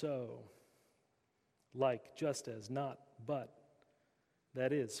 so, like, just as, not, but,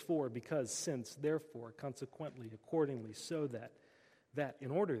 that is, for, because, since, therefore, consequently, accordingly, so that,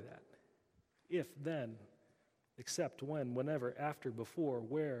 in order that, if, then, except, when, whenever, after, before,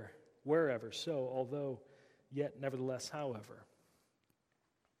 where, wherever, so, although, yet, nevertheless, however.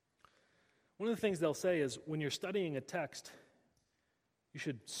 One of the things they'll say is when you're studying a text, you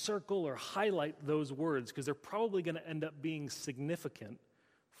should circle or highlight those words because they're probably going to end up being significant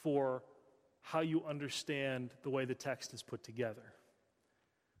for how you understand the way the text is put together.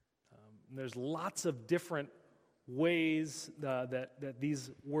 There's lots of different ways that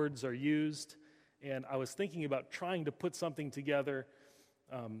these words are used, and I was thinking about trying to put something together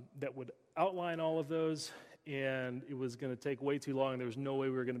that would outline all of those, and it was going to take way too long, and there was no way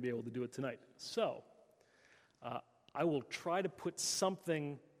we were going to be able to do it tonight. So, I will try to put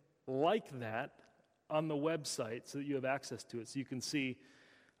something like that on the website so that you have access to it, so you can see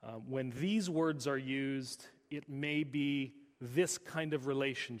when these words are used, it may be this kind of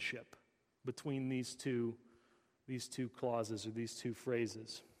relationship between these two clauses or these two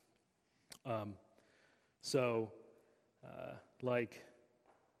phrases.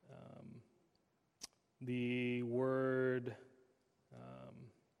 The word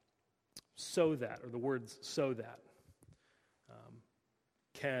so that, or the words so that,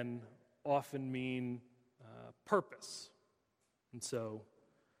 can often mean purpose. And so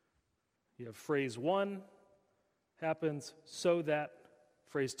you have phrase 1 happens, so that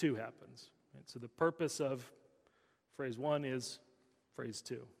phrase 2 happens. Right? So the purpose of phrase 1 is phrase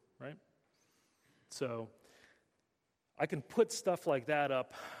 2, right? So I can put stuff like that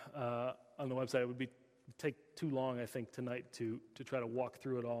up on the website. It would take too long, I think, tonight to try to walk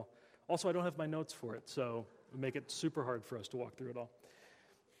through it all. Also, I don't have my notes for it, so it would make it super hard for us to walk through it all.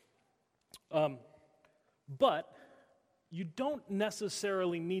 But you don't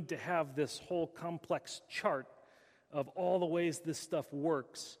necessarily need to have this whole complex chart of all the ways this stuff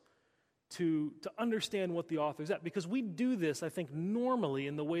works to understand what the author's at, because we do this, I think, normally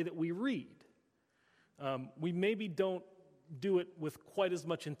in the way that we read. We maybe don't do it with quite as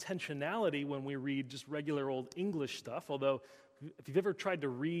much intentionality when we read just regular old English stuff, although if you've ever tried to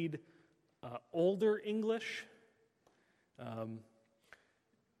read older English,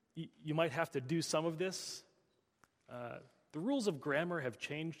 you might have to do some of this. The rules of grammar have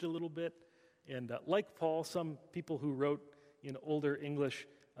changed a little bit, and like Paul, some people who wrote in older English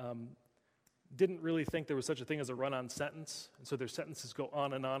didn't really think there was such a thing as a run-on sentence, and so their sentences go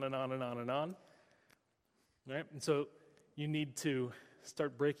on and on and on and on and on. Right? And so you need to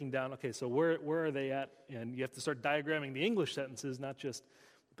start breaking down, okay, so where are they at? And you have to start diagramming the English sentences, not just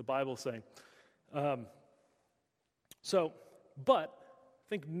what the Bible's saying. But I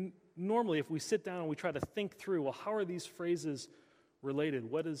think normally if we sit down and we try to think through, well, how are these phrases related?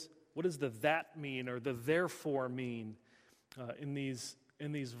 What does the that mean or the therefore mean in these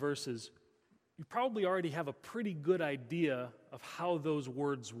verses? You probably already have a pretty good idea of how those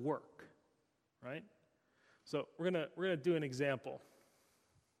words work, right? So we're gonna do an example.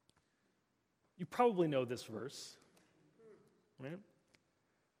 You probably know this verse, right?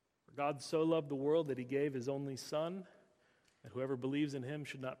 For God so loved the world that he gave his only Son, that whoever believes in him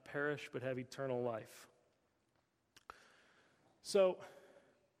should not perish but have eternal life. So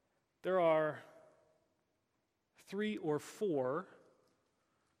there are 3 or 4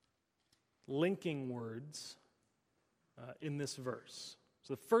 linking words in this verse.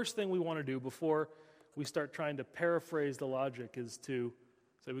 So the first thing we want to do before we start trying to paraphrase the logic is to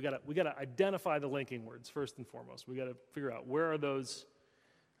So we got to identify the linking words first and foremost. We got to figure out where are those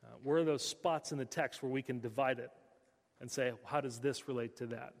spots in the text where we can divide it and say, how does this relate to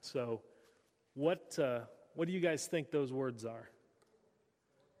that? So what do you guys think those words are?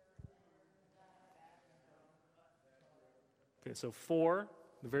 Okay, so for,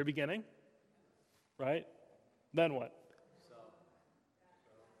 the very beginning, right? Then what?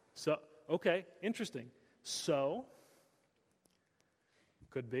 So, okay, interesting. So,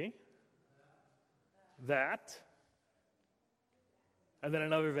 could be that, and then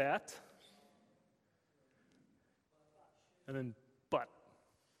another that, and then but.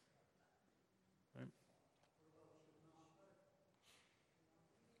 Right?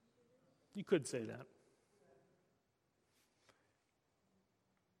 You could say that.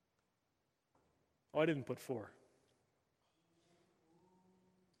 Oh, I didn't put for.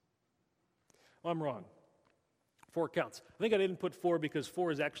 Oh, I'm wrong. 4 counts. I think I didn't put 4 because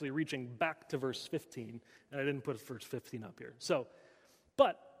 4 is actually reaching back to verse 15, and I didn't put verse 15 up here. So,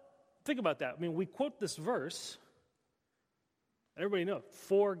 but think about that. I mean, we quote this verse, everybody knows,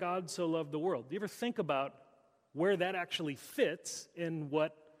 for God so loved the world. Do you ever think about where that actually fits in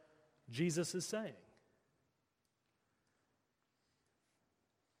what Jesus is saying?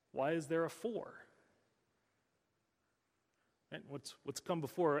 Why is there a 4? Right? What's come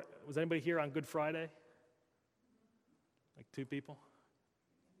before? Was anybody here on Good Friday? Like 2 people?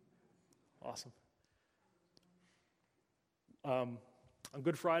 Awesome. On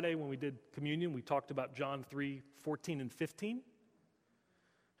Good Friday, when we did communion, we talked about John 3:14 and 15.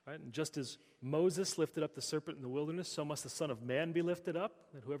 Right? And just as Moses lifted up the serpent in the wilderness, so must the Son of Man be lifted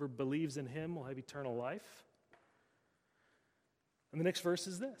up, that whoever believes in him will have eternal life. And the next verse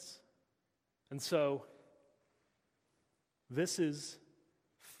is this. And so, this is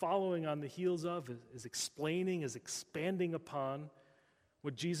following on the heels of, is explaining, is expanding upon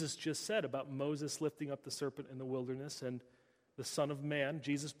what Jesus just said about Moses lifting up the serpent in the wilderness and the Son of Man,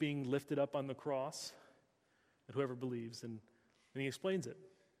 Jesus being lifted up on the cross, and whoever believes. And he explains it.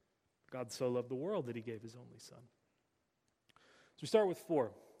 God so loved the world that he gave his only Son. So we start with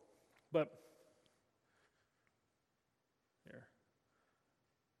 4. But here,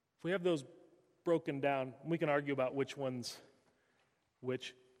 if we have those broken down, we can argue about which one's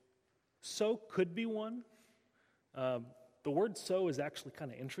which. So could be one. The word so is actually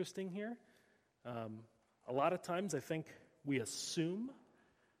kind of interesting here. A lot of times I think we assume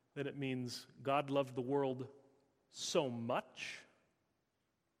that it means God loved the world so much.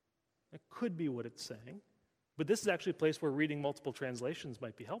 That could be what it's saying. But this is actually a place where reading multiple translations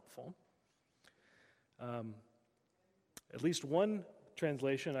might be helpful. At least one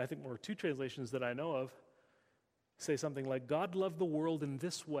translation, I think more 2 translations that I know of, say something like, God loved the world in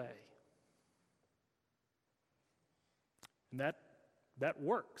this way. And that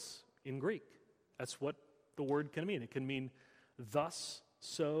works in Greek. That's what the word can mean. It can mean thus,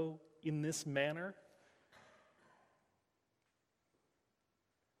 so, in this manner.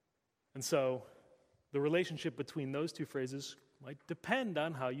 And so the relationship between those 2 phrases might depend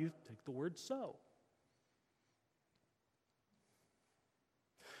on how you take the word so.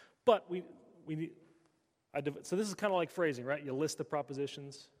 But so this is kind of like phrasing, right? You list the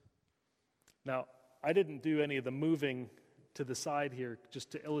propositions. Now, I didn't do any of the moving to the side here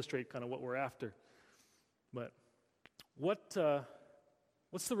just to illustrate kind of what we're after. But what's the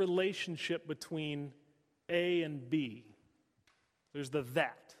relationship between A and B? There's the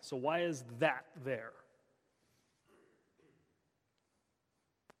that. So why is that there?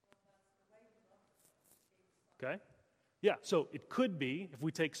 Okay? Yeah, so it could be, if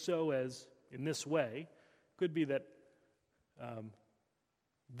we take so as in this way, could be that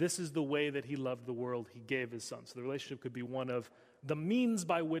this is the way that he loved the world, he gave his Son. So the relationship could be one of the means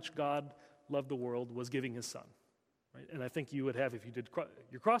by which God loved the world was giving his Son. Right? And I think you would have, if you did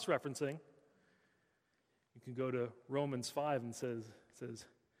your cross-referencing, you can go to Romans 5 and says,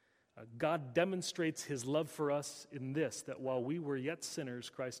 God demonstrates his love for us in this, that while we were yet sinners,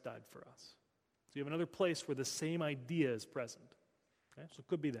 Christ died for us. So you have another place where the same idea is present. Okay? So it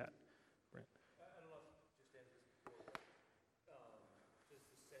could be that. Right. I don't know if you just answered this before, but does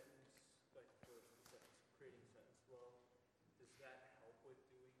the sentence, like the sentence, creating sentence flow, does that help with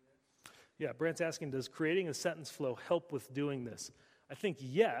doing this? Yeah, Brant's asking, does creating a sentence flow help with doing this? I think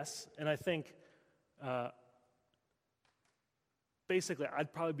yes, and I think basically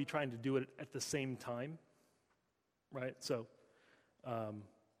I'd probably be trying to do it at the same time, right? So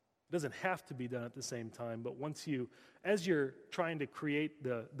It doesn't have to be done at the same time, but as you're trying to create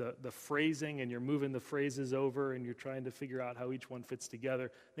the phrasing and you're moving the phrases over and you're trying to figure out how each one fits together,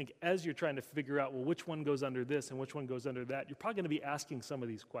 I think as you're trying to figure out, well, which one goes under this and which one goes under that, you're probably going to be asking some of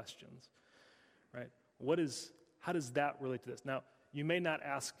these questions, right? How does that relate to this? Now, you may not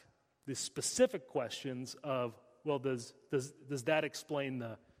ask the specific questions of, well, does that explain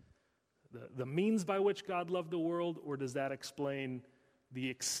the means by which God loved the world, or does that explain the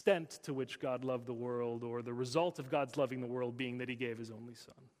extent to which God loved the world, or the result of God's loving the world being that he gave his only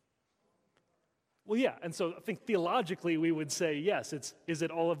son? Well, yeah, and so I think theologically we would say, yes, is it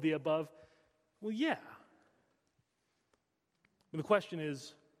all of the above? Well, yeah. And the question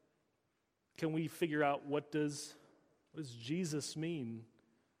is, can we figure out what does Jesus mean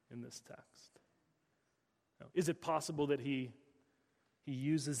in this text? Now, is it possible that he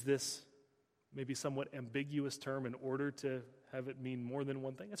uses this maybe somewhat ambiguous term in order to have it mean more than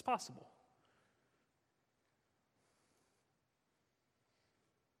one thing? It's possible.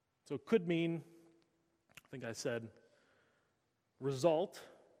 So it could mean, I think I said, result,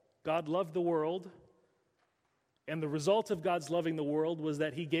 God loved the world, and the result of God's loving the world was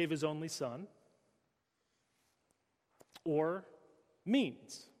that he gave his only son. Or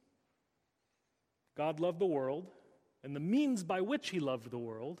means, God loved the world, and the means by which he loved the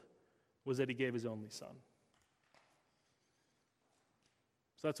world was that he gave his only son.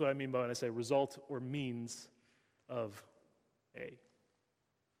 So that's what I mean by when I say result or means of A.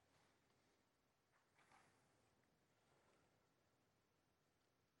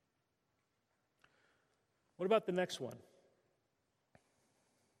 What about the next one?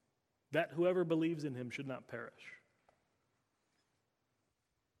 That whoever believes in him should not perish.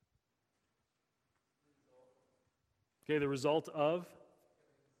 Okay, the result of?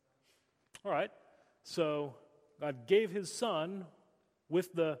 All right, so God gave his son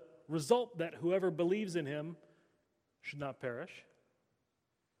with the result that whoever believes in him should not perish.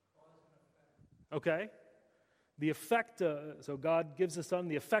 Okay, the effect, so God gives the son,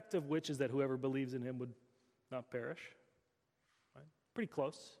 the effect of which is that whoever believes in him would not perish. Right? Pretty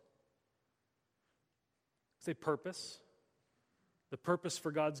close. Say purpose. The purpose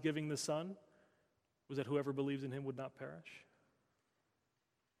for God's giving the son was that whoever believes in him would not perish.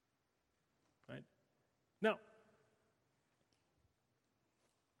 Right? Now,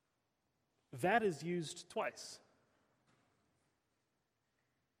 that is used twice.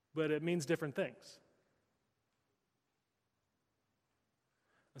 But it means different things.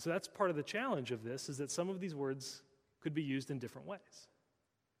 And so that's part of the challenge of this, is that some of these words could be used in different ways.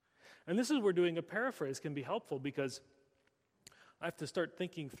 And this is where doing a paraphrase can be helpful, because I have to start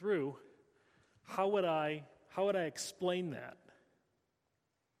thinking through how would I explain that?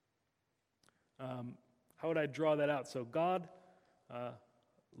 How would I draw that out? So God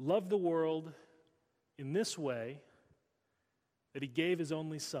loved the world in this way, that he gave his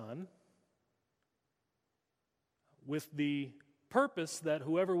only son, with the purpose that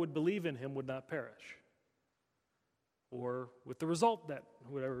whoever would believe in him would not perish, or with the result that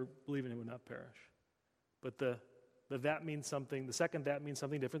whoever believe in him would not perish. But the that means something, the second that means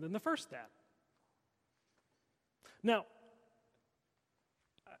something different than the first that. Now,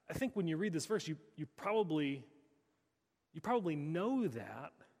 I think when you read this verse, you probably know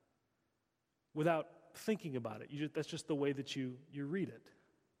that without thinking about it. That's just the way that you read it.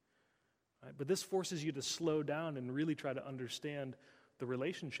 Right? But this forces you to slow down and really try to understand the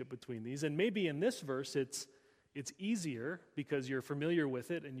relationship between these. And maybe in this verse it's easier because you're familiar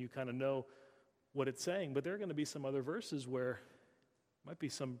with it and you kind of know what it's saying. But there are going to be some other verses where there might be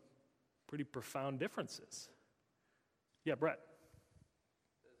some pretty profound differences. Yeah, Brett.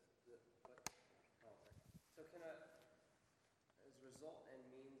 So is result and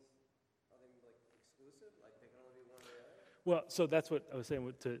means, are they like exclusive? Like they can only be one or the other? Well, so that's what I was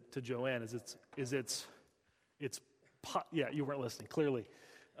saying to Joanne, yeah, you weren't listening, clearly.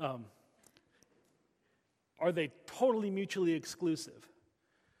 Are they totally mutually exclusive?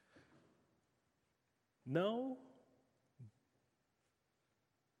 No,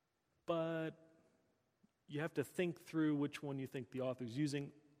 but you have to think through which one you think the author's using,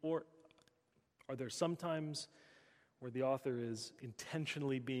 or are there some times where the author is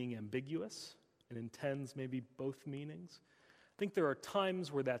intentionally being ambiguous and intends maybe both meanings? I think there are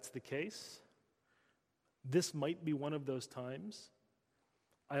times where that's the case. This might be one of those times.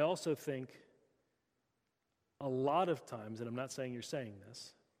 I also think a lot of times, and I'm not saying you're saying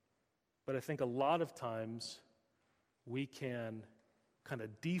this, but I think a lot of times we can kind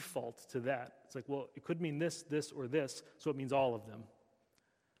of default to that. It's like, well, it could mean this, this, or this, so it means all of them.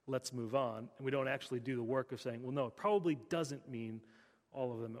 Let's move on. And we don't actually do the work of saying, well, no, it probably doesn't mean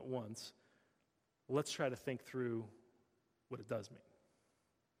all of them at once. Let's try to think through what it does mean.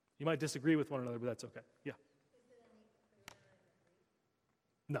 You might disagree with one another, but that's okay. Yeah.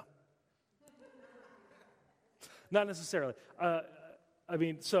 No. Not necessarily.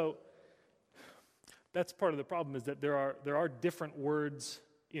 So that's part of the problem, is that there are different words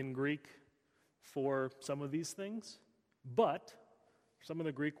in Greek for some of these things, but some of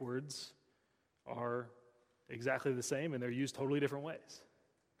the Greek words are exactly the same, and they're used totally different ways,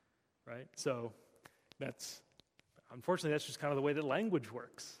 right? So unfortunately, that's just kind of the way that language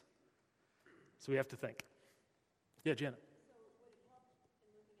works. So we have to think. Yeah, Janet. So would it help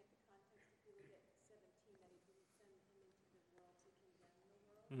in looking at the context if we look at 17 that he didn't send him into the world to condemn the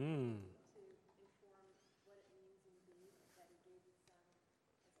world, to inform what it means indeed that he gave his son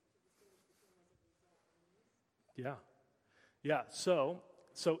as to distinguish between as a result means? Yeah. Yeah, so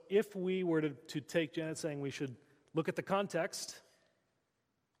if we were to take Janet saying we should look at the context,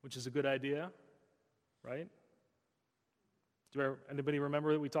 which is a good idea, right? Anybody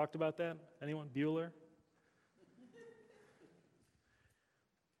remember that we talked about that? Anyone? Bueller?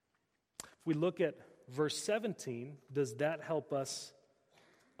 If we look at verse 17, does that help us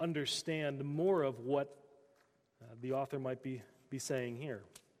understand more of what the author might be saying here?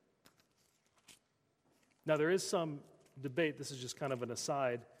 Now, there is some debate, this is just kind of an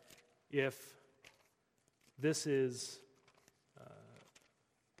aside, if this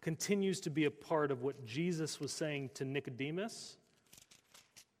continues to be a part of what Jesus was saying to Nicodemus,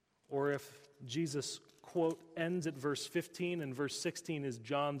 or if Jesus' quote ends at verse 15 and verse 16 is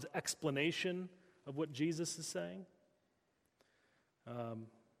John's explanation of what Jesus is saying.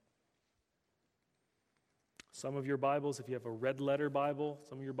 Some of your Bibles, if you have a red letter Bible,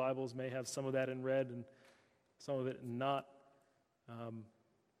 some of your Bibles may have some of that in red and some of it in not.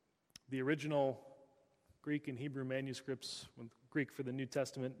 The original Greek and Hebrew manuscripts, Greek for the New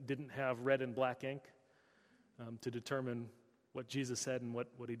Testament, didn't have red and black ink to determine what Jesus said and what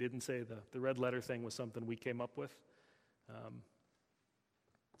he didn't say. The red letter thing was something we came up with.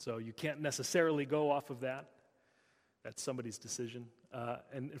 So you can't necessarily go off of that. That's somebody's decision.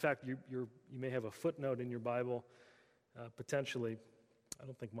 And in fact, you may have a footnote in your Bible, potentially. I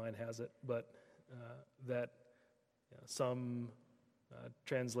don't think mine has it, but that some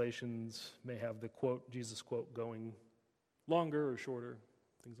translations may have the quote, Jesus quote, going longer or shorter,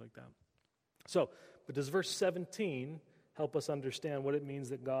 things like that. So, but does verse 17 help us understand what it means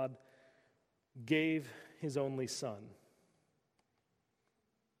that God gave his only Son?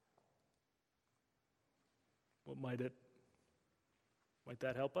 Might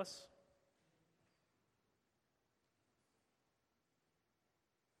that help us?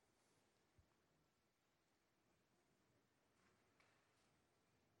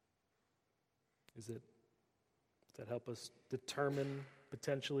 Does that help us determine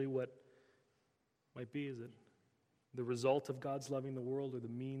potentially what might be? Is it the result of God's loving the world or the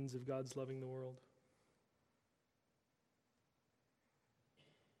means of God's loving the world?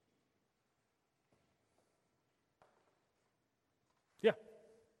 Yeah.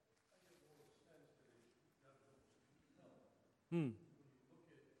 Mm-hmm.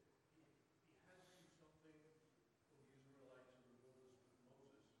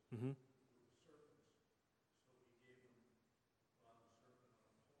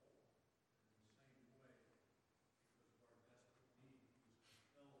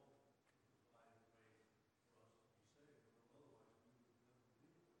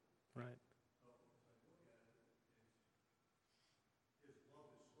 Right.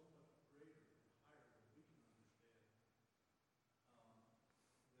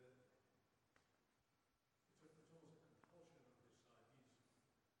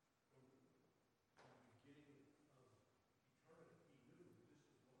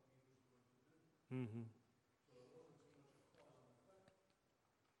 Mm-hmm.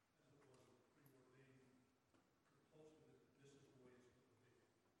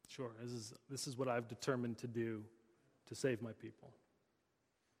 Sure. This is what I've determined to do to save my people.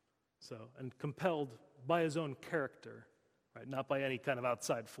 So, and compelled by his own character, right? Not by any kind of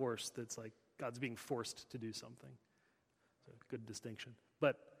outside force that's like God's being forced to do something. So, good distinction.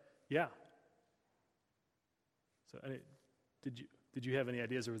 But yeah. So, did you have any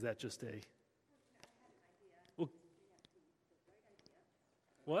ideas, or was that just a?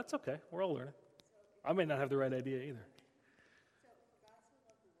 Well, that's okay. We're all learning. I may not have the right idea either. So, for God so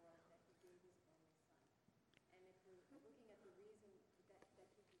loved the world that he gave his only Son. And if we're looking at the reason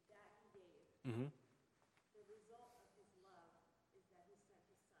that he gave, Mm-hmm. the result of his love is that he sent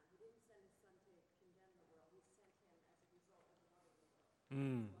his Son. He didn't send his Son to condemn the world. He sent him as a result of loving the world.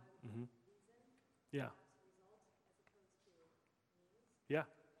 Mm-hmm. Reason? Yeah. Result as opposed to means?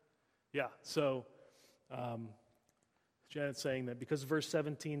 Yeah, so Janet's saying that because verse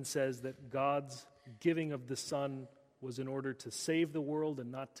 17 says that God's giving of the Son was in order to save the world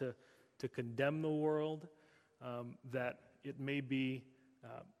and not to condemn the world, that it may be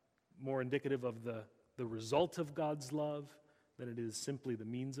more indicative of the result of God's love than it is simply the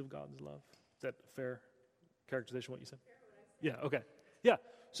means of God's love. Is that a fair characterization of what you said? Yeah, okay. Yeah,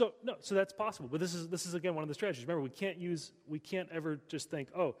 so that's possible. But this is again one of the strategies. Remember, we can't ever just think,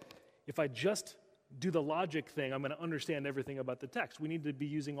 oh, if I just do the logic thing, I'm going to understand everything about the text. We need to be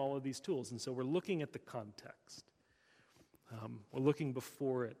using all of these tools. And so we're looking at the context. We're looking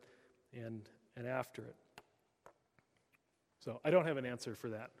before it and after it. So I don't have an answer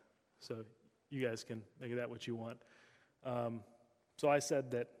for that. So you guys can make of that what you want. So I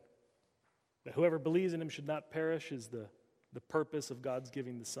said that whoever believes in him should not perish is the purpose of God's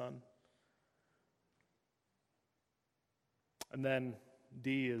giving the Son. And then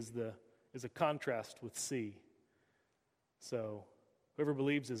D is a contrast with C. So whoever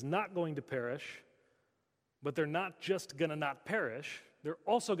believes is not going to perish, but they're not just going to not perish, they're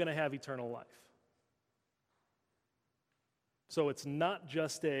also going to have eternal life. So it's not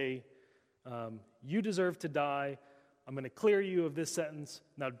just you deserve to die, I'm going to clear you of this sentence,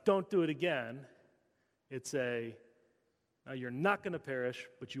 now don't do it again. It's now you're not going to perish,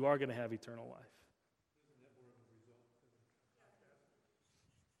 but you are going to have eternal life.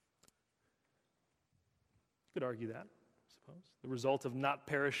 Could argue that, I suppose. The result of not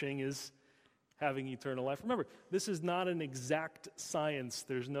perishing is having eternal life. Remember, this is not an exact science.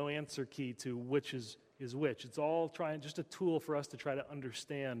 There's no answer key to which is which. It's all just a tool for us to try to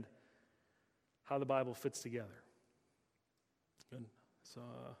understand how the Bible fits together. Good. So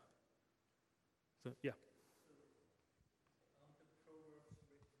yeah.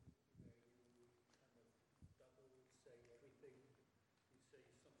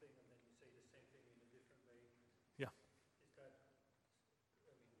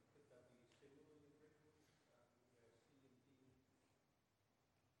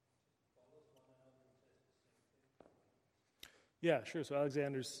 Yeah, sure. So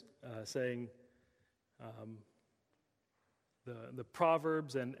Alexander's saying the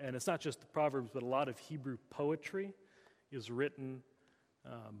Proverbs, and it's not just the Proverbs, but a lot of Hebrew poetry is written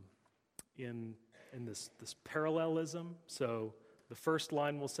in this parallelism. So the first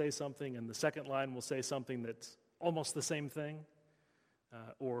line will say something, and the second line will say something that's almost the same thing,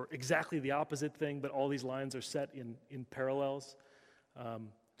 or exactly the opposite thing, but all these lines are set in parallels.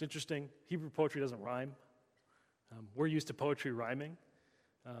 It's interesting. Hebrew poetry doesn't rhyme. We're used to poetry rhyming.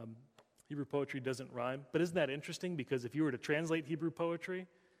 Hebrew poetry doesn't rhyme. But isn't that interesting? Because if you were to translate Hebrew poetry,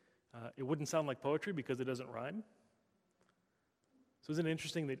 it wouldn't sound like poetry because it doesn't rhyme. So isn't it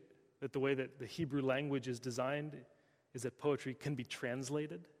interesting that the way that the Hebrew language is designed is that poetry can be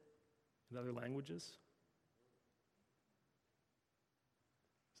translated in other languages?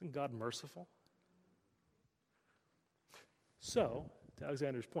 Isn't God merciful? So, to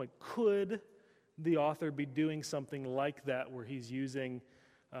Alexander's point, could the author be doing something like that where he's using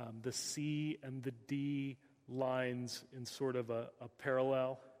the C and the D lines in sort of a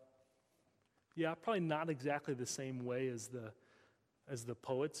parallel? Yeah, probably not exactly the same way as the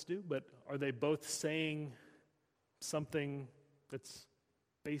poets do, but are they both saying something that's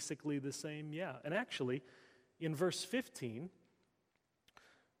basically the same? Yeah, and actually, in verse 15,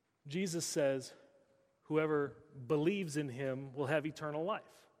 Jesus says, whoever believes in him will have eternal life.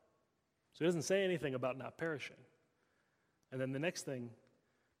 So he doesn't say anything about not perishing. And then the next thing,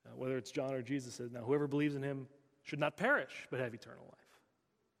 whether it's John or Jesus, says, now whoever believes in him should not perish, but have eternal life.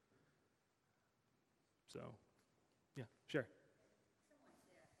 So, yeah, sure.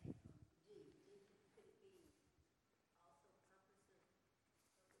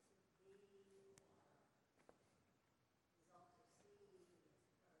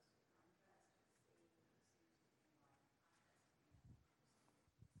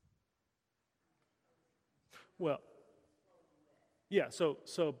 Well, yeah, so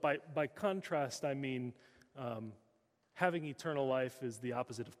by contrast, I mean having eternal life is the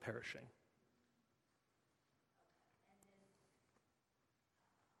opposite of perishing.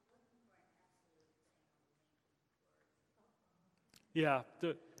 Yeah,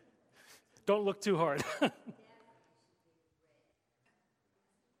 don't look too hard.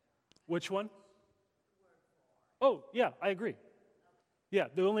 Which one? Oh, yeah, I agree. Yeah,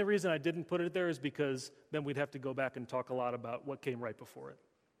 the only reason I didn't put it there is because then we'd have to go back and talk a lot about what came right before it.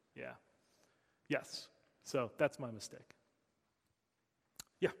 Yeah. Yes. So that's my mistake.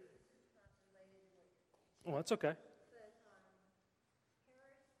 Yeah. Oh, that's okay.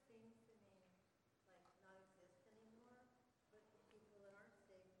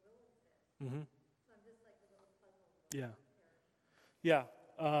 Mm-hmm. Yeah. Yeah.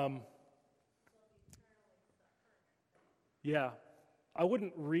 Yeah. I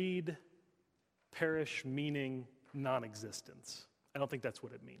wouldn't read perish meaning non-existence. I don't think that's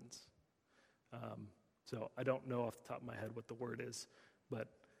what it means. So I don't know off the top of my head what the word is, but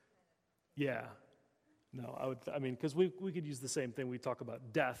yeah. No, because we could use the same thing. We talk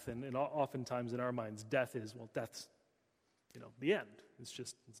about death, and oftentimes in our minds, death's, the end.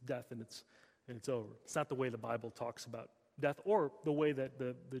 It's death and it's over. It's not the way the Bible talks about death, or the way that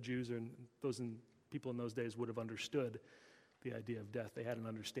the Jews and people in those days would have understood the idea of death. They had an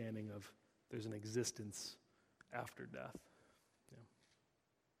understanding of there's an existence after death. Yeah.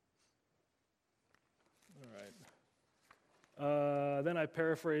 All right. Then I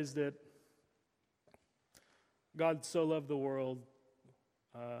paraphrased it. God so loved the world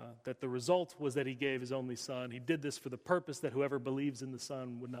that the result was that he gave his only son. He did this for the purpose that whoever believes in the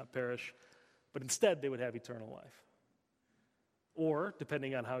Son would not perish, but instead they would have eternal life. Or,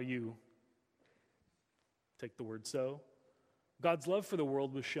 depending on how you take the word so, God's love for the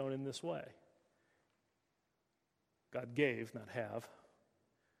world was shown in this way. God gave, not have,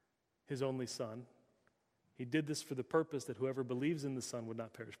 his only Son. He did this for the purpose that whoever believes in the Son would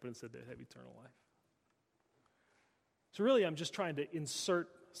not perish, but instead they'd have eternal life. So really, I'm just trying to insert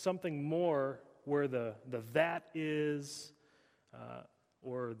something more where the that is,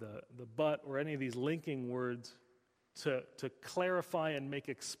 or the but, or any of these linking words to clarify and make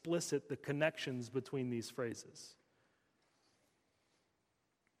explicit the connections between these phrases.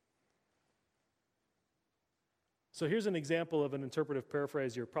 So here's an example of an interpretive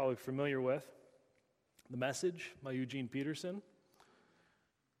paraphrase you're probably familiar with. The Message by Eugene Peterson.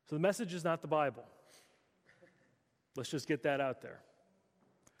 So the Message is not the Bible. Let's just get that out there.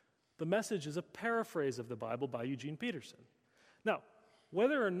 The Message is a paraphrase of the Bible by Eugene Peterson. Now,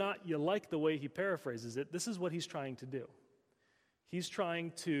 whether or not you like the way he paraphrases it, this is what he's trying to do. He's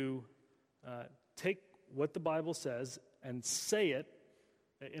trying to take what the Bible says and say it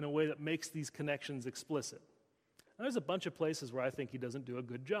in a way that makes these connections explicit. Now, there's a bunch of places where I think he doesn't do a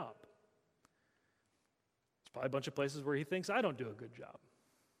good job. There's probably a bunch of places where he thinks I don't do a good job.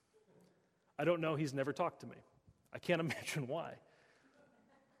 I don't know, he's never talked to me. I can't imagine why.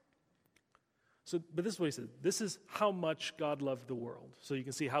 But this is what he said. This is how much God loved the world. So you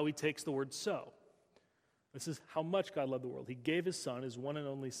can see how he takes the word so. This is how much God loved the world. He gave his Son, his one and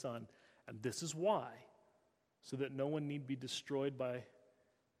only Son, and this is why. So that no one need be destroyed by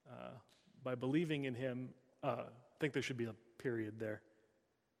believing in him. I think there should be a period there,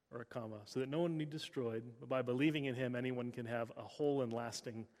 or a comma. So that no one need be destroyed, but by believing in him, anyone can have a whole and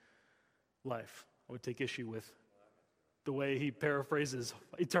lasting life. I would take issue with the way he paraphrases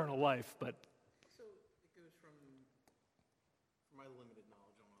eternal life, but So it goes from my limited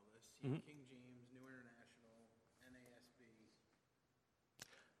knowledge on all this, Mm-hmm. King James, New International, NASB.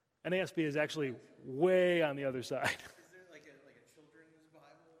 NASB is actually way on the other side. Is there like a children's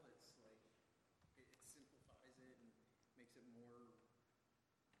Bible that's like it simplifies it and makes it more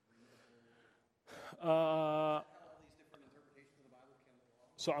readable? How all these different interpretations of the Bible came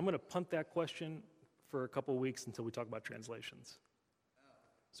along? So I'm going to punt that question for a couple of weeks until we talk about translations.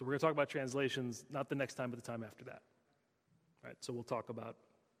 So we're going to talk about translations not the next time, but the time after that. Right? So we'll talk about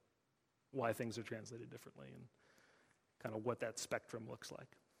why things are translated differently and kind of what that spectrum looks like.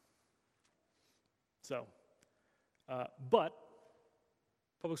 So, but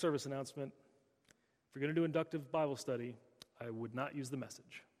public service announcement, if you're going to do inductive Bible study, I would not use the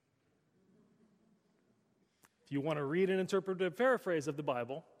Message. If you want to read an interpretive paraphrase of the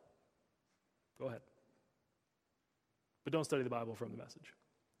Bible, go ahead. But don't study the Bible from the Message.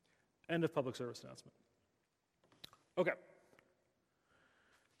 End of public service announcement. Okay.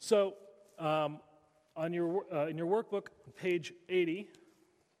 So, in your workbook, page 80,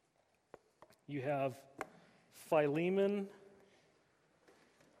 you have Philemon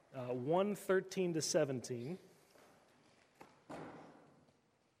 1:13 to 17.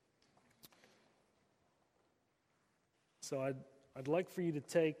 So I'd like for you to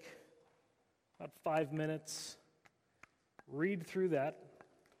take about 5 minutes, read through that,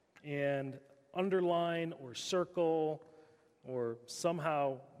 and underline or circle or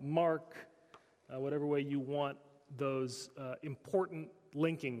somehow mark, whatever way you want, those important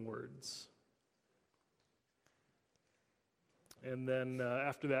linking words. And then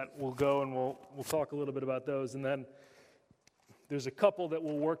after that, we'll go and we'll talk a little bit about those. And then there's a couple that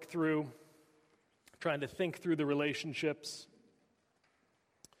we'll work through, trying to think through the relationships.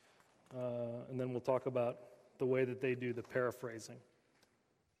 And then we'll talk about the way that they do the paraphrasing.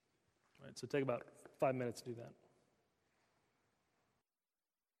 All right, so take about 5 minutes to do that.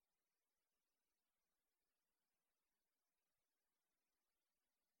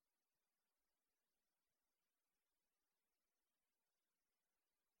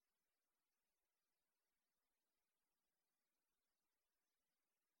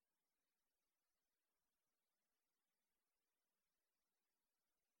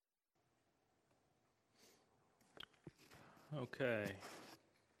 Okay.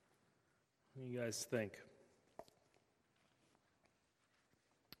 What do you guys think?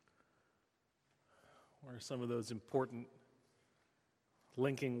 What are some of those important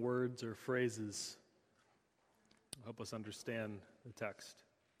linking words or phrases to help us understand the text?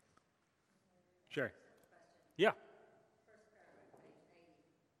 Sure. Yeah.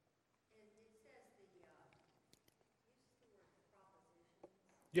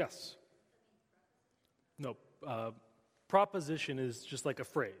 Yes. No. Proposition is just like a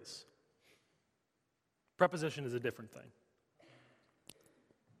phrase. Preposition is a different thing.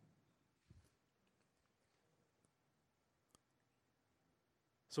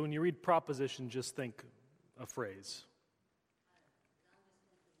 So when you read proposition, just think a phrase.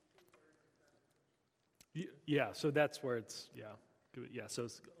 Yeah, so that's where it's, yeah. So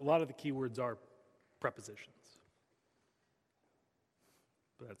a lot of the keywords are prepositions.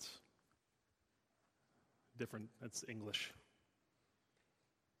 But that's different, that's English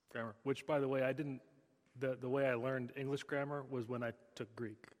grammar, which, by the way, the way I learned English grammar was when I took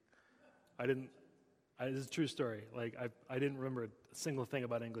Greek. This is a true story. Like, I didn't remember a single thing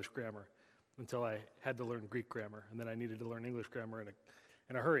about English grammar until I had to learn Greek grammar, and then I needed to learn English grammar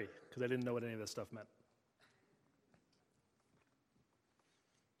in a hurry because I didn't know what any of this stuff meant.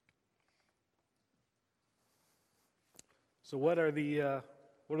 So what are the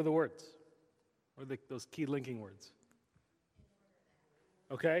words? What are those key linking words?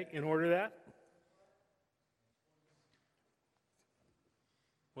 Okay, in order that?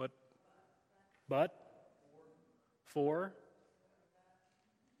 What? But? For?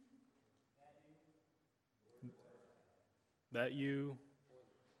 That you?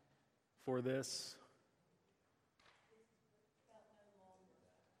 For this?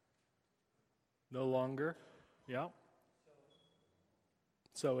 No longer? Yeah.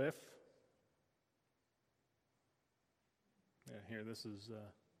 So if? Yeah, here, this is,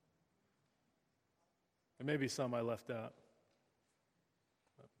 there may be some I left out.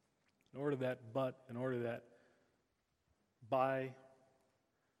 In order that, but, in order that, by,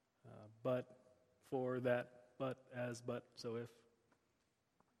 but, for that, but, as, but, so if.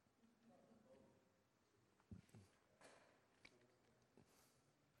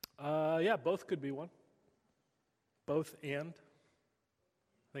 Yeah, both could be one. Both and.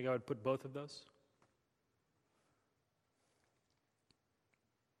 I think I would put both of those.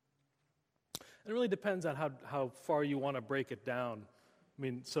 It really depends on how far you want to break it down. I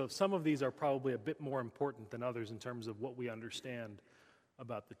mean, so some of these are probably a bit more important than others in terms of what we understand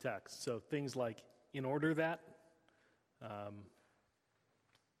about the text. So things like in order that,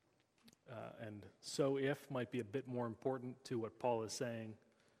 and so if might be a bit more important to what Paul is saying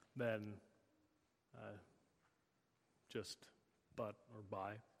than just but or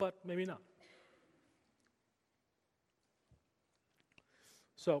by, but maybe not.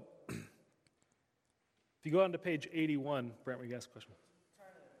 So if you go on to page 81, Brent, we asked a question. I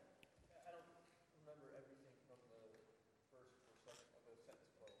don't remember everything from the first or second of the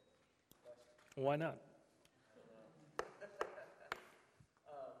sentence flow. Why not?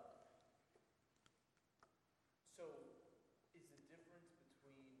 So, is the difference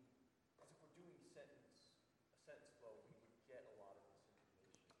between, as if we're doing a sentence flow, we would get a lot of this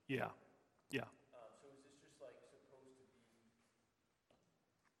information. Yeah. So is this just like supposed to be a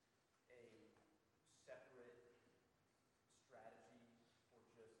separate strategy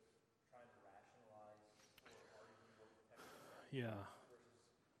for just trying to rationalize or argue what the text is saying? Yeah. Versus,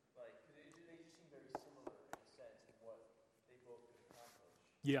 like, because they just seem very similar in a sense in what they both could accomplish.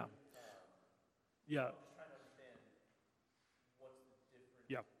 Yeah. Yeah. I'm just trying to understand what's the difference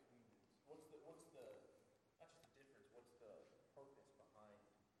Yeah. between these. What's the not just the difference, what's the purpose behind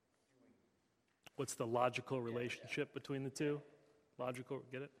doing. What's the logical relationship between the two? Logical,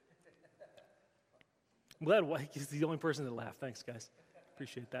 get it? I'm glad he's the only person that laughed. Thanks, guys.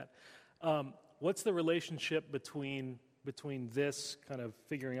 Appreciate that. What's the relationship between this kind of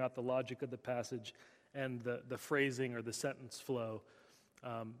figuring out the logic of the passage and the phrasing or the sentence flow?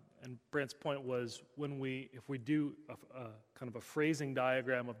 And Brent's point was if we do a kind of a phrasing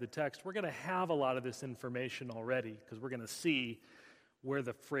diagram of the text, we're going to have a lot of this information already because we're going to see where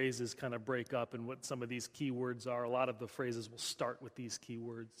the phrases kind of break up and what some of these keywords are. A lot of the phrases will start with these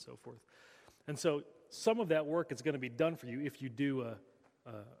keywords, so forth. And so some of that work is going to be done for you if you do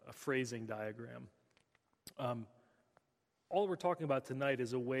a phrasing diagram. All we're talking about tonight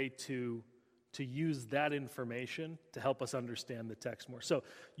is a way to use that information to help us understand the text more. So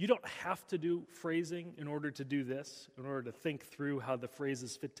you don't have to do phrasing in order to do this, in order to think through how the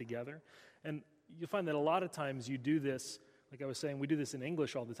phrases fit together. And you'll find that a lot of times you do this, like I was saying, we do this in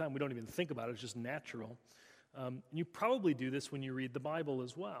English all the time. We don't even think about it. It's just natural. You probably do this when you read the Bible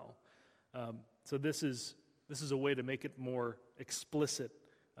as well. So this is a way to make it more explicit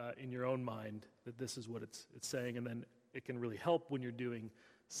in your own mind that this is what it's saying, and then it can really help when you're doing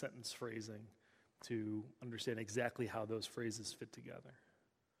sentence phrasing to understand exactly how those phrases fit together.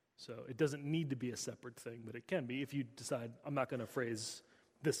 So it doesn't need to be a separate thing, but it can be if you decide, I'm not going to phrase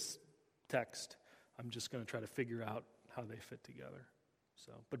this text, I'm just going to try to figure out how they fit together.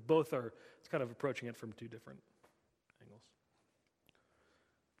 So, but both are, it's kind of approaching it from two different angles.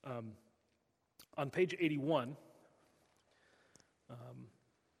 On page 81,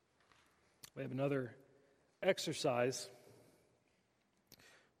 we have another exercise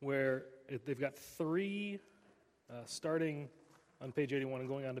where they've got three, starting on page 81 and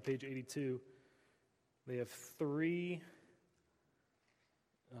going on to page 82, they have three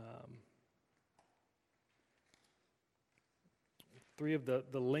of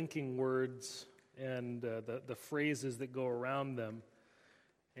the linking words and the phrases that go around them,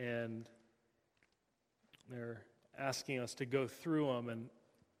 and they're asking us to go through them and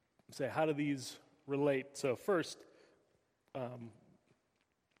say, how do these relate? So first,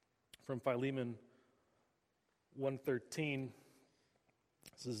 from Philemon 1:13,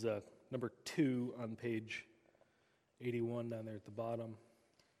 this is number 2 on page 81 down there at the bottom.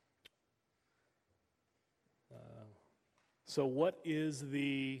 So what is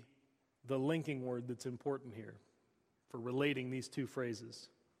the linking word that's important here for relating these two phrases?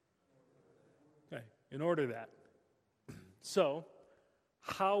 Okay, in order that. So,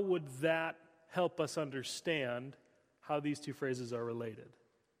 how would that help us understand how these two phrases are related?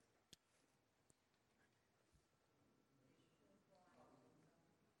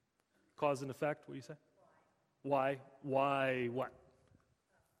 Cause and effect, what do you say? Why? Why what?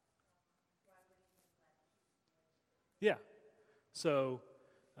 Yeah. So,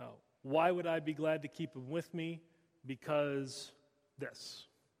 why would I be glad to keep him with me? Because this.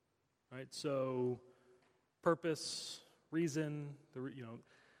 Right? So, purpose, reason,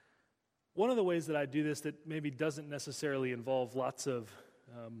 one of the ways that I do this that maybe doesn't necessarily involve lots of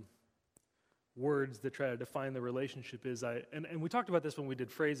words that try to define the relationship is and we talked about this when we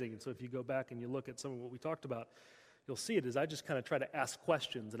did phrasing, and so if you go back and you look at some of what we talked about, you'll see it is I just kind of try to ask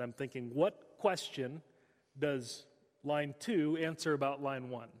questions, and I'm thinking, what question does line 2 answer about line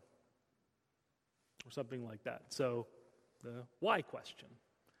 1? Or something like that. So, the why question.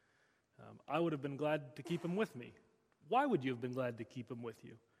 I would have been glad to keep him with me. Why would you have been glad to keep him with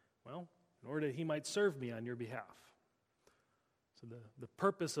you? Well, in order that he might serve me on your behalf. So the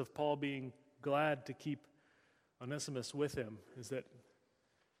purpose of Paul being glad to keep Onesimus with him is that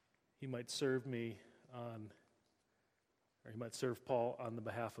he might serve me he might serve Paul on the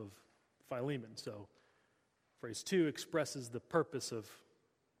behalf of Philemon. So phrase 2 expresses the purpose of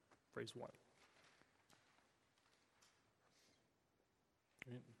phrase 1.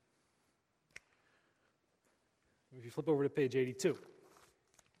 Right. If you flip over to page 82.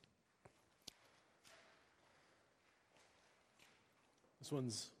 This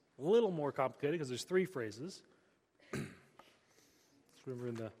one's a little more complicated because there's 3 phrases.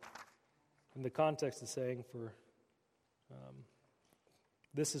 Remember in the context it's saying for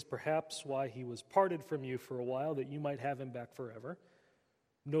this is perhaps why he was parted from you for a while, that you might have him back forever,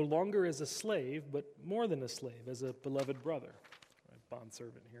 no longer as a slave, but more than a slave, as a beloved brother.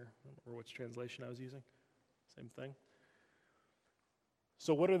 Bondservant here, or which translation I was using. Same thing.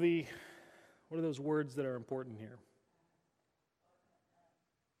 So what are those words that are important here?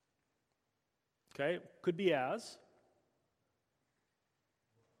 Okay, could be as,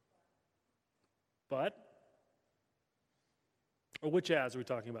 but, or which as are we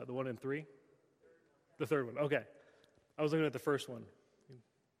talking about? The 1 and 3? The third one, okay. I was looking at the first one.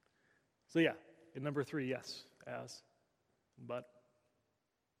 So yeah, in number 3, yes, as, but.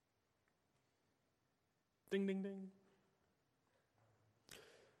 Ding, ding, ding.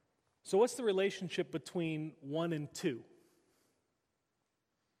 So what's the relationship between 1 and 2?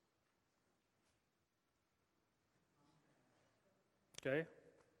 Okay.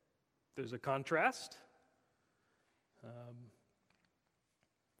 There's a contrast.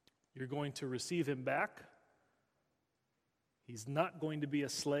 You're going to receive him back. He's not going to be a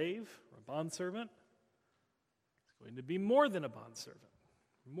slave or a bondservant. He's going to be more than a bondservant,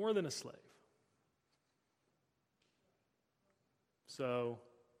 more than a slave. So,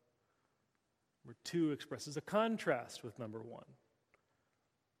 number 2 expresses a contrast with number 1.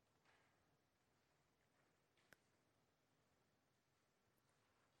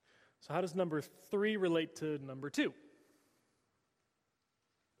 So how does number 3 relate to number 2?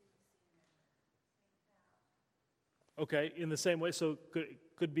 Okay, in the same way. So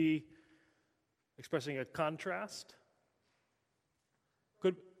could be expressing a contrast.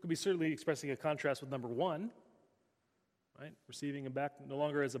 Could be certainly expressing a contrast with number 1, right? Receiving him back no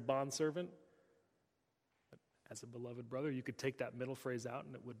longer as a bondservant, but as a beloved brother. You could take that middle phrase out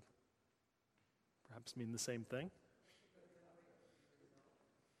and it would perhaps mean the same thing.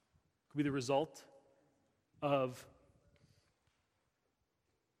 Could be the result of,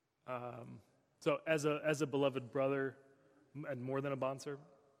 so as a beloved brother and more than a bondservant.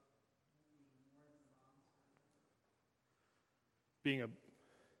 Being a,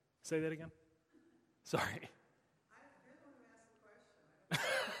 say that again? Sorry.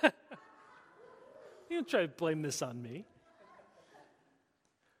 You can try to blame this on me.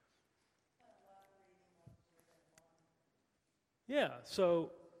 Yeah,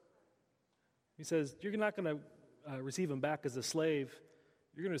 so he says, you're not going to receive him back as a slave.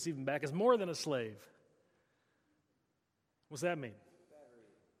 You're going to receive him back as more than a slave. What's that mean?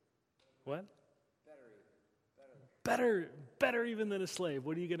 What? Better even than a slave.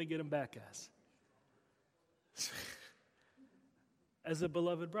 What are you going to get him back as? As a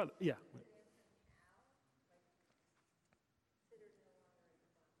beloved brother. Yeah.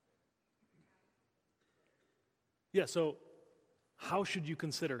 Yeah, so how should you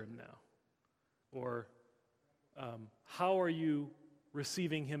consider him now? Or how are you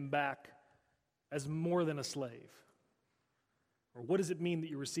receiving him back as more than a slave? Or what does it mean that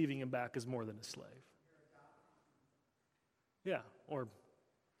you're receiving him back as more than a slave? Yeah, or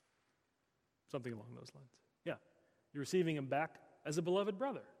something along those lines. Yeah, you're receiving him back as a beloved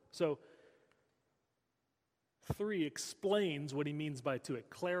brother. So 3 explains what he means by 2. It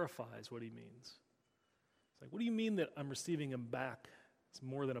clarifies what he means. It's like, what do you mean that I'm receiving him back as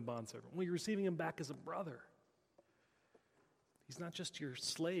more than a bondservant? Well, you're receiving him back as a brother. He's not just your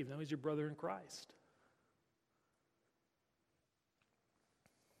slave, now he's your brother in Christ.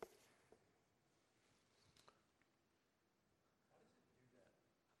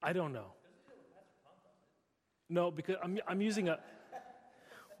 I don't know. No, because I'm using a...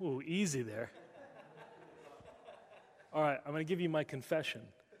 Ooh, easy there. All right, I'm going to give you my confession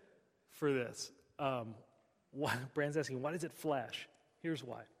for this. Brand's asking, why does it flash? Here's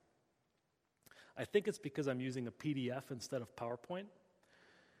why. I think it's because I'm using a PDF instead of PowerPoint.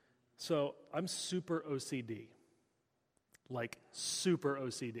 So I'm super OCD. Like, super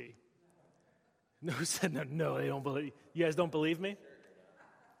OCD. No, said no, they don't believe. You guys don't believe me?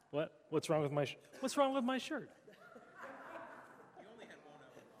 What? What's wrong with my shirt? What's wrong with my shirt? You only had one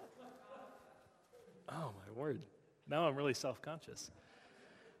of them. Oh, my word. Now I'm really self-conscious.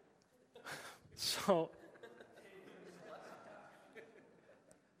 So,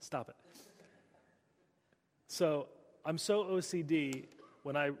 stop it. So, I'm so OCD,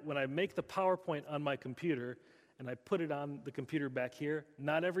 when I make the PowerPoint on my computer and I put it on the computer back here,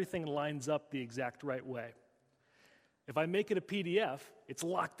 not everything lines up the exact right way. If I make it a PDF, it's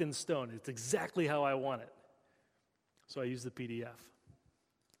locked in stone. It's exactly how I want it. So I use the PDF.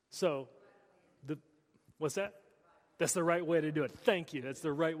 So, what's that? That's the right way to do it. Thank you. That's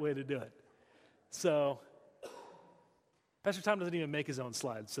the right way to do it. So, Pastor Tom doesn't even make his own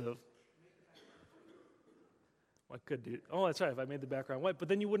slides, so I could do. Oh, that's right, if I made the background white, but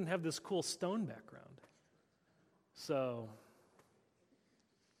then you wouldn't have this cool stone background. So,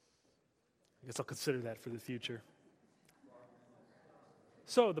 I guess I'll consider that for the future.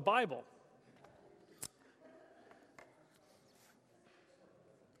 So, the Bible.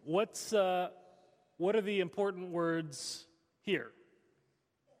 What are the important words here?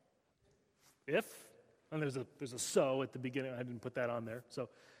 If, and there's a so at the beginning. I didn't put that on there. So,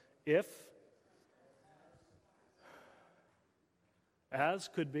 if, as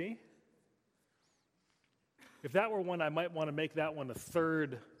could be. If that were one, I might want to make that one a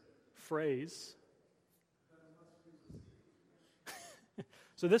third phrase.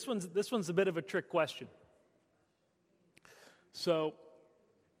 So this one's a bit of a trick question. So,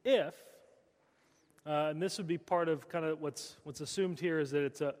 if, and this would be part of kind of what's assumed here is that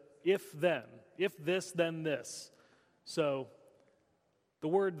it's a if then this. So the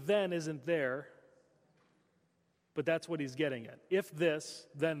word then isn't there, but that's what he's getting at. If this,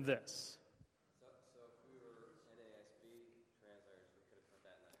 then this. So if we were NASB translators, we could have put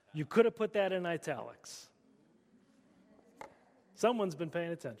that in italics. You could have put that in italics. Someone's been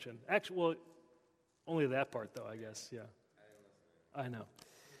paying attention. Actually, well, only that part though, I guess, yeah. I know.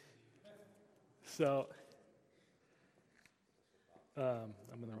 So, I'm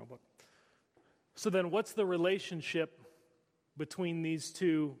in the wrong book. So then what's the relationship between these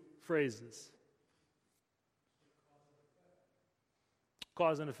two phrases?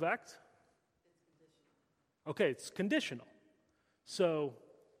 Cause and effect? Okay, it's conditional. So,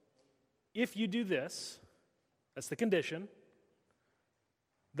 if you do this, that's the condition,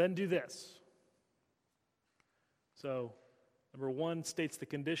 then do this. So, number 1 states the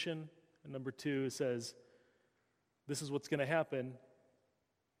condition, and number 2 says, this is what's going to happen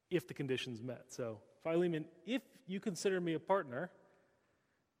if the condition's met. So, Philemon, if you consider me a partner,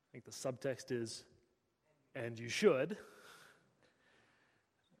 I think the subtext is, and you should,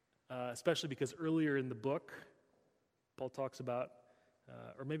 especially because earlier in the book, Paul talks about,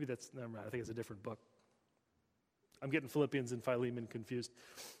 or maybe that's, never mind, I think it's a different book. I'm getting Philippians and Philemon confused.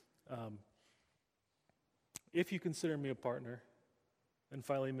 If you consider me a partner, then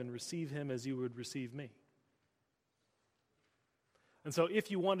Philemon, receive him as you would receive me. And so if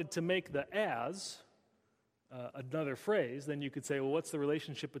you wanted to make the as another phrase, then you could say, well, what's the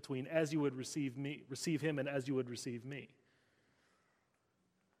relationship between as you would receive him and as you would receive me?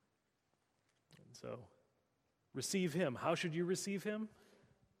 And so receive him. How should you receive him?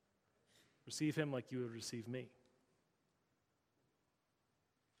 Receive him like you would receive me.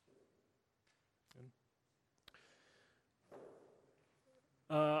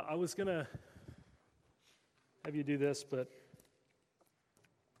 I was going to have you do this, but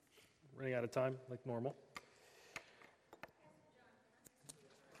running out of time, like normal.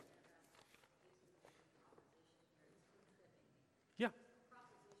 Yeah.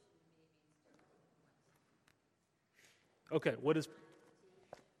 Okay, what is...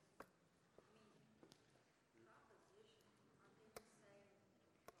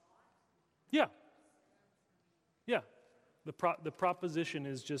 Yeah. Yeah. The proposition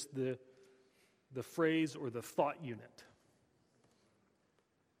is just the phrase or the thought unit.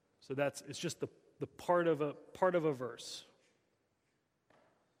 So it's just the part of a verse.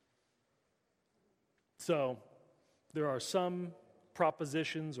 So there are some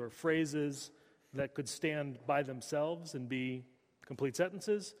propositions or phrases that could stand by themselves and be complete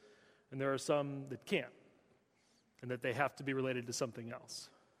sentences, and there are some that can't, and that they have to be related to something else.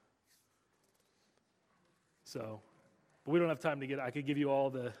 So, but we don't have time to I could give you all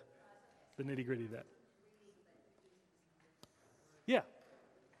the nitty-gritty of that. Yeah.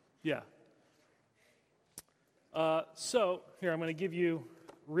 Yeah. So, here, I'm going to give you,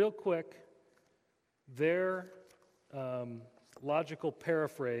 real quick, their logical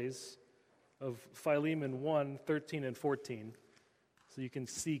paraphrase of Philemon 1, 13 and 14, so you can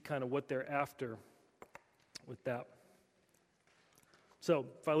see kind of what they're after with that. So,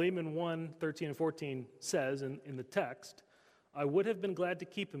 Philemon 1, 13 and 14 says in the text, I would have been glad to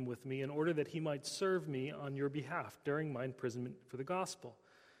keep him with me in order that he might serve me on your behalf during my imprisonment for the gospel.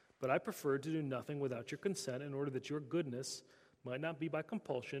 But I preferred to do nothing without your consent in order that your goodness might not be by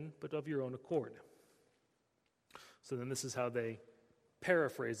compulsion, but of your own accord. So then this is how they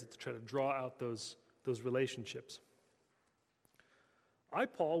paraphrase it to try to draw out those relationships. I,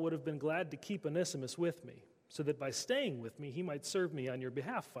 Paul, would have been glad to keep Onesimus with me, so that by staying with me he might serve me on your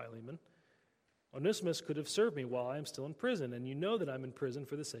behalf, Philemon. Onesimus could have served me while I am still in prison, and you know that I'm in prison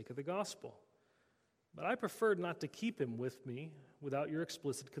for the sake of the gospel. But I preferred not to keep him with me without your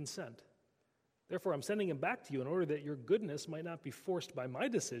explicit consent. Therefore, I'm sending him back to you in order that your goodness might not be forced by my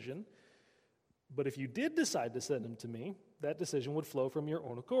decision. But if you did decide to send him to me, that decision would flow from your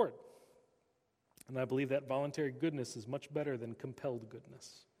own accord. And I believe that voluntary goodness is much better than compelled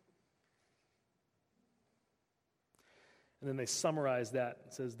goodness. And then they summarize that.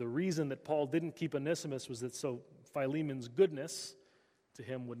 It says the reason that Paul didn't keep Onesimus was that so Philemon's goodness to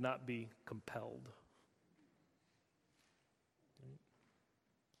him would not be compelled.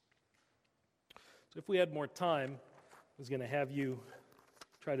 So if we had more time, I was going to have you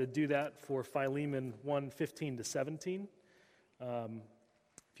try to do that for Philemon 1, 15 to 17.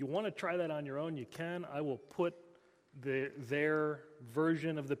 If you want to try that on your own, you can. I will put their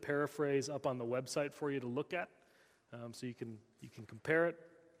version of the paraphrase up on the website for you to look at, so you can compare it.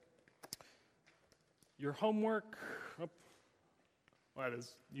 Your homework,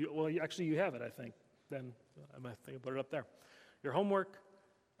 actually you have it, I think. Then I think I put it up there. Your homework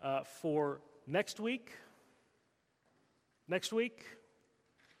for next week,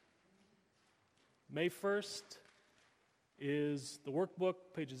 May 1st, is the workbook,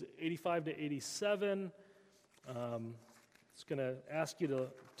 pages 85 to 87. It's going to ask you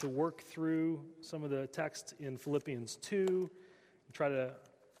to work through some of the text in Philippians 2, and try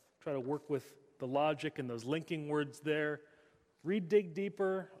to work with the logic and those linking words there. Read Dig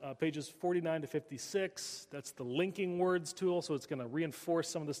Deeper, pages 49 to 56. That's the linking words tool, so it's going to reinforce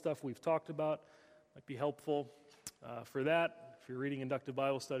some of the stuff we've talked about. Might be helpful for that. If you're reading Inductive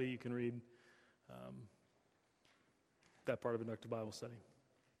Bible Study, you can read that part of Inductive Bible Study.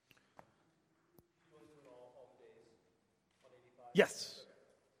 Yes.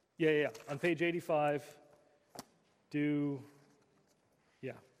 Yeah. On page 85, do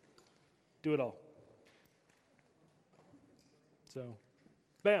it all. So,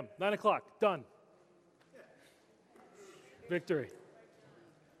 bam, 9 o'clock, done. Victory.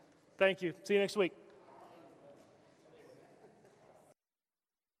 Thank you. See you next week.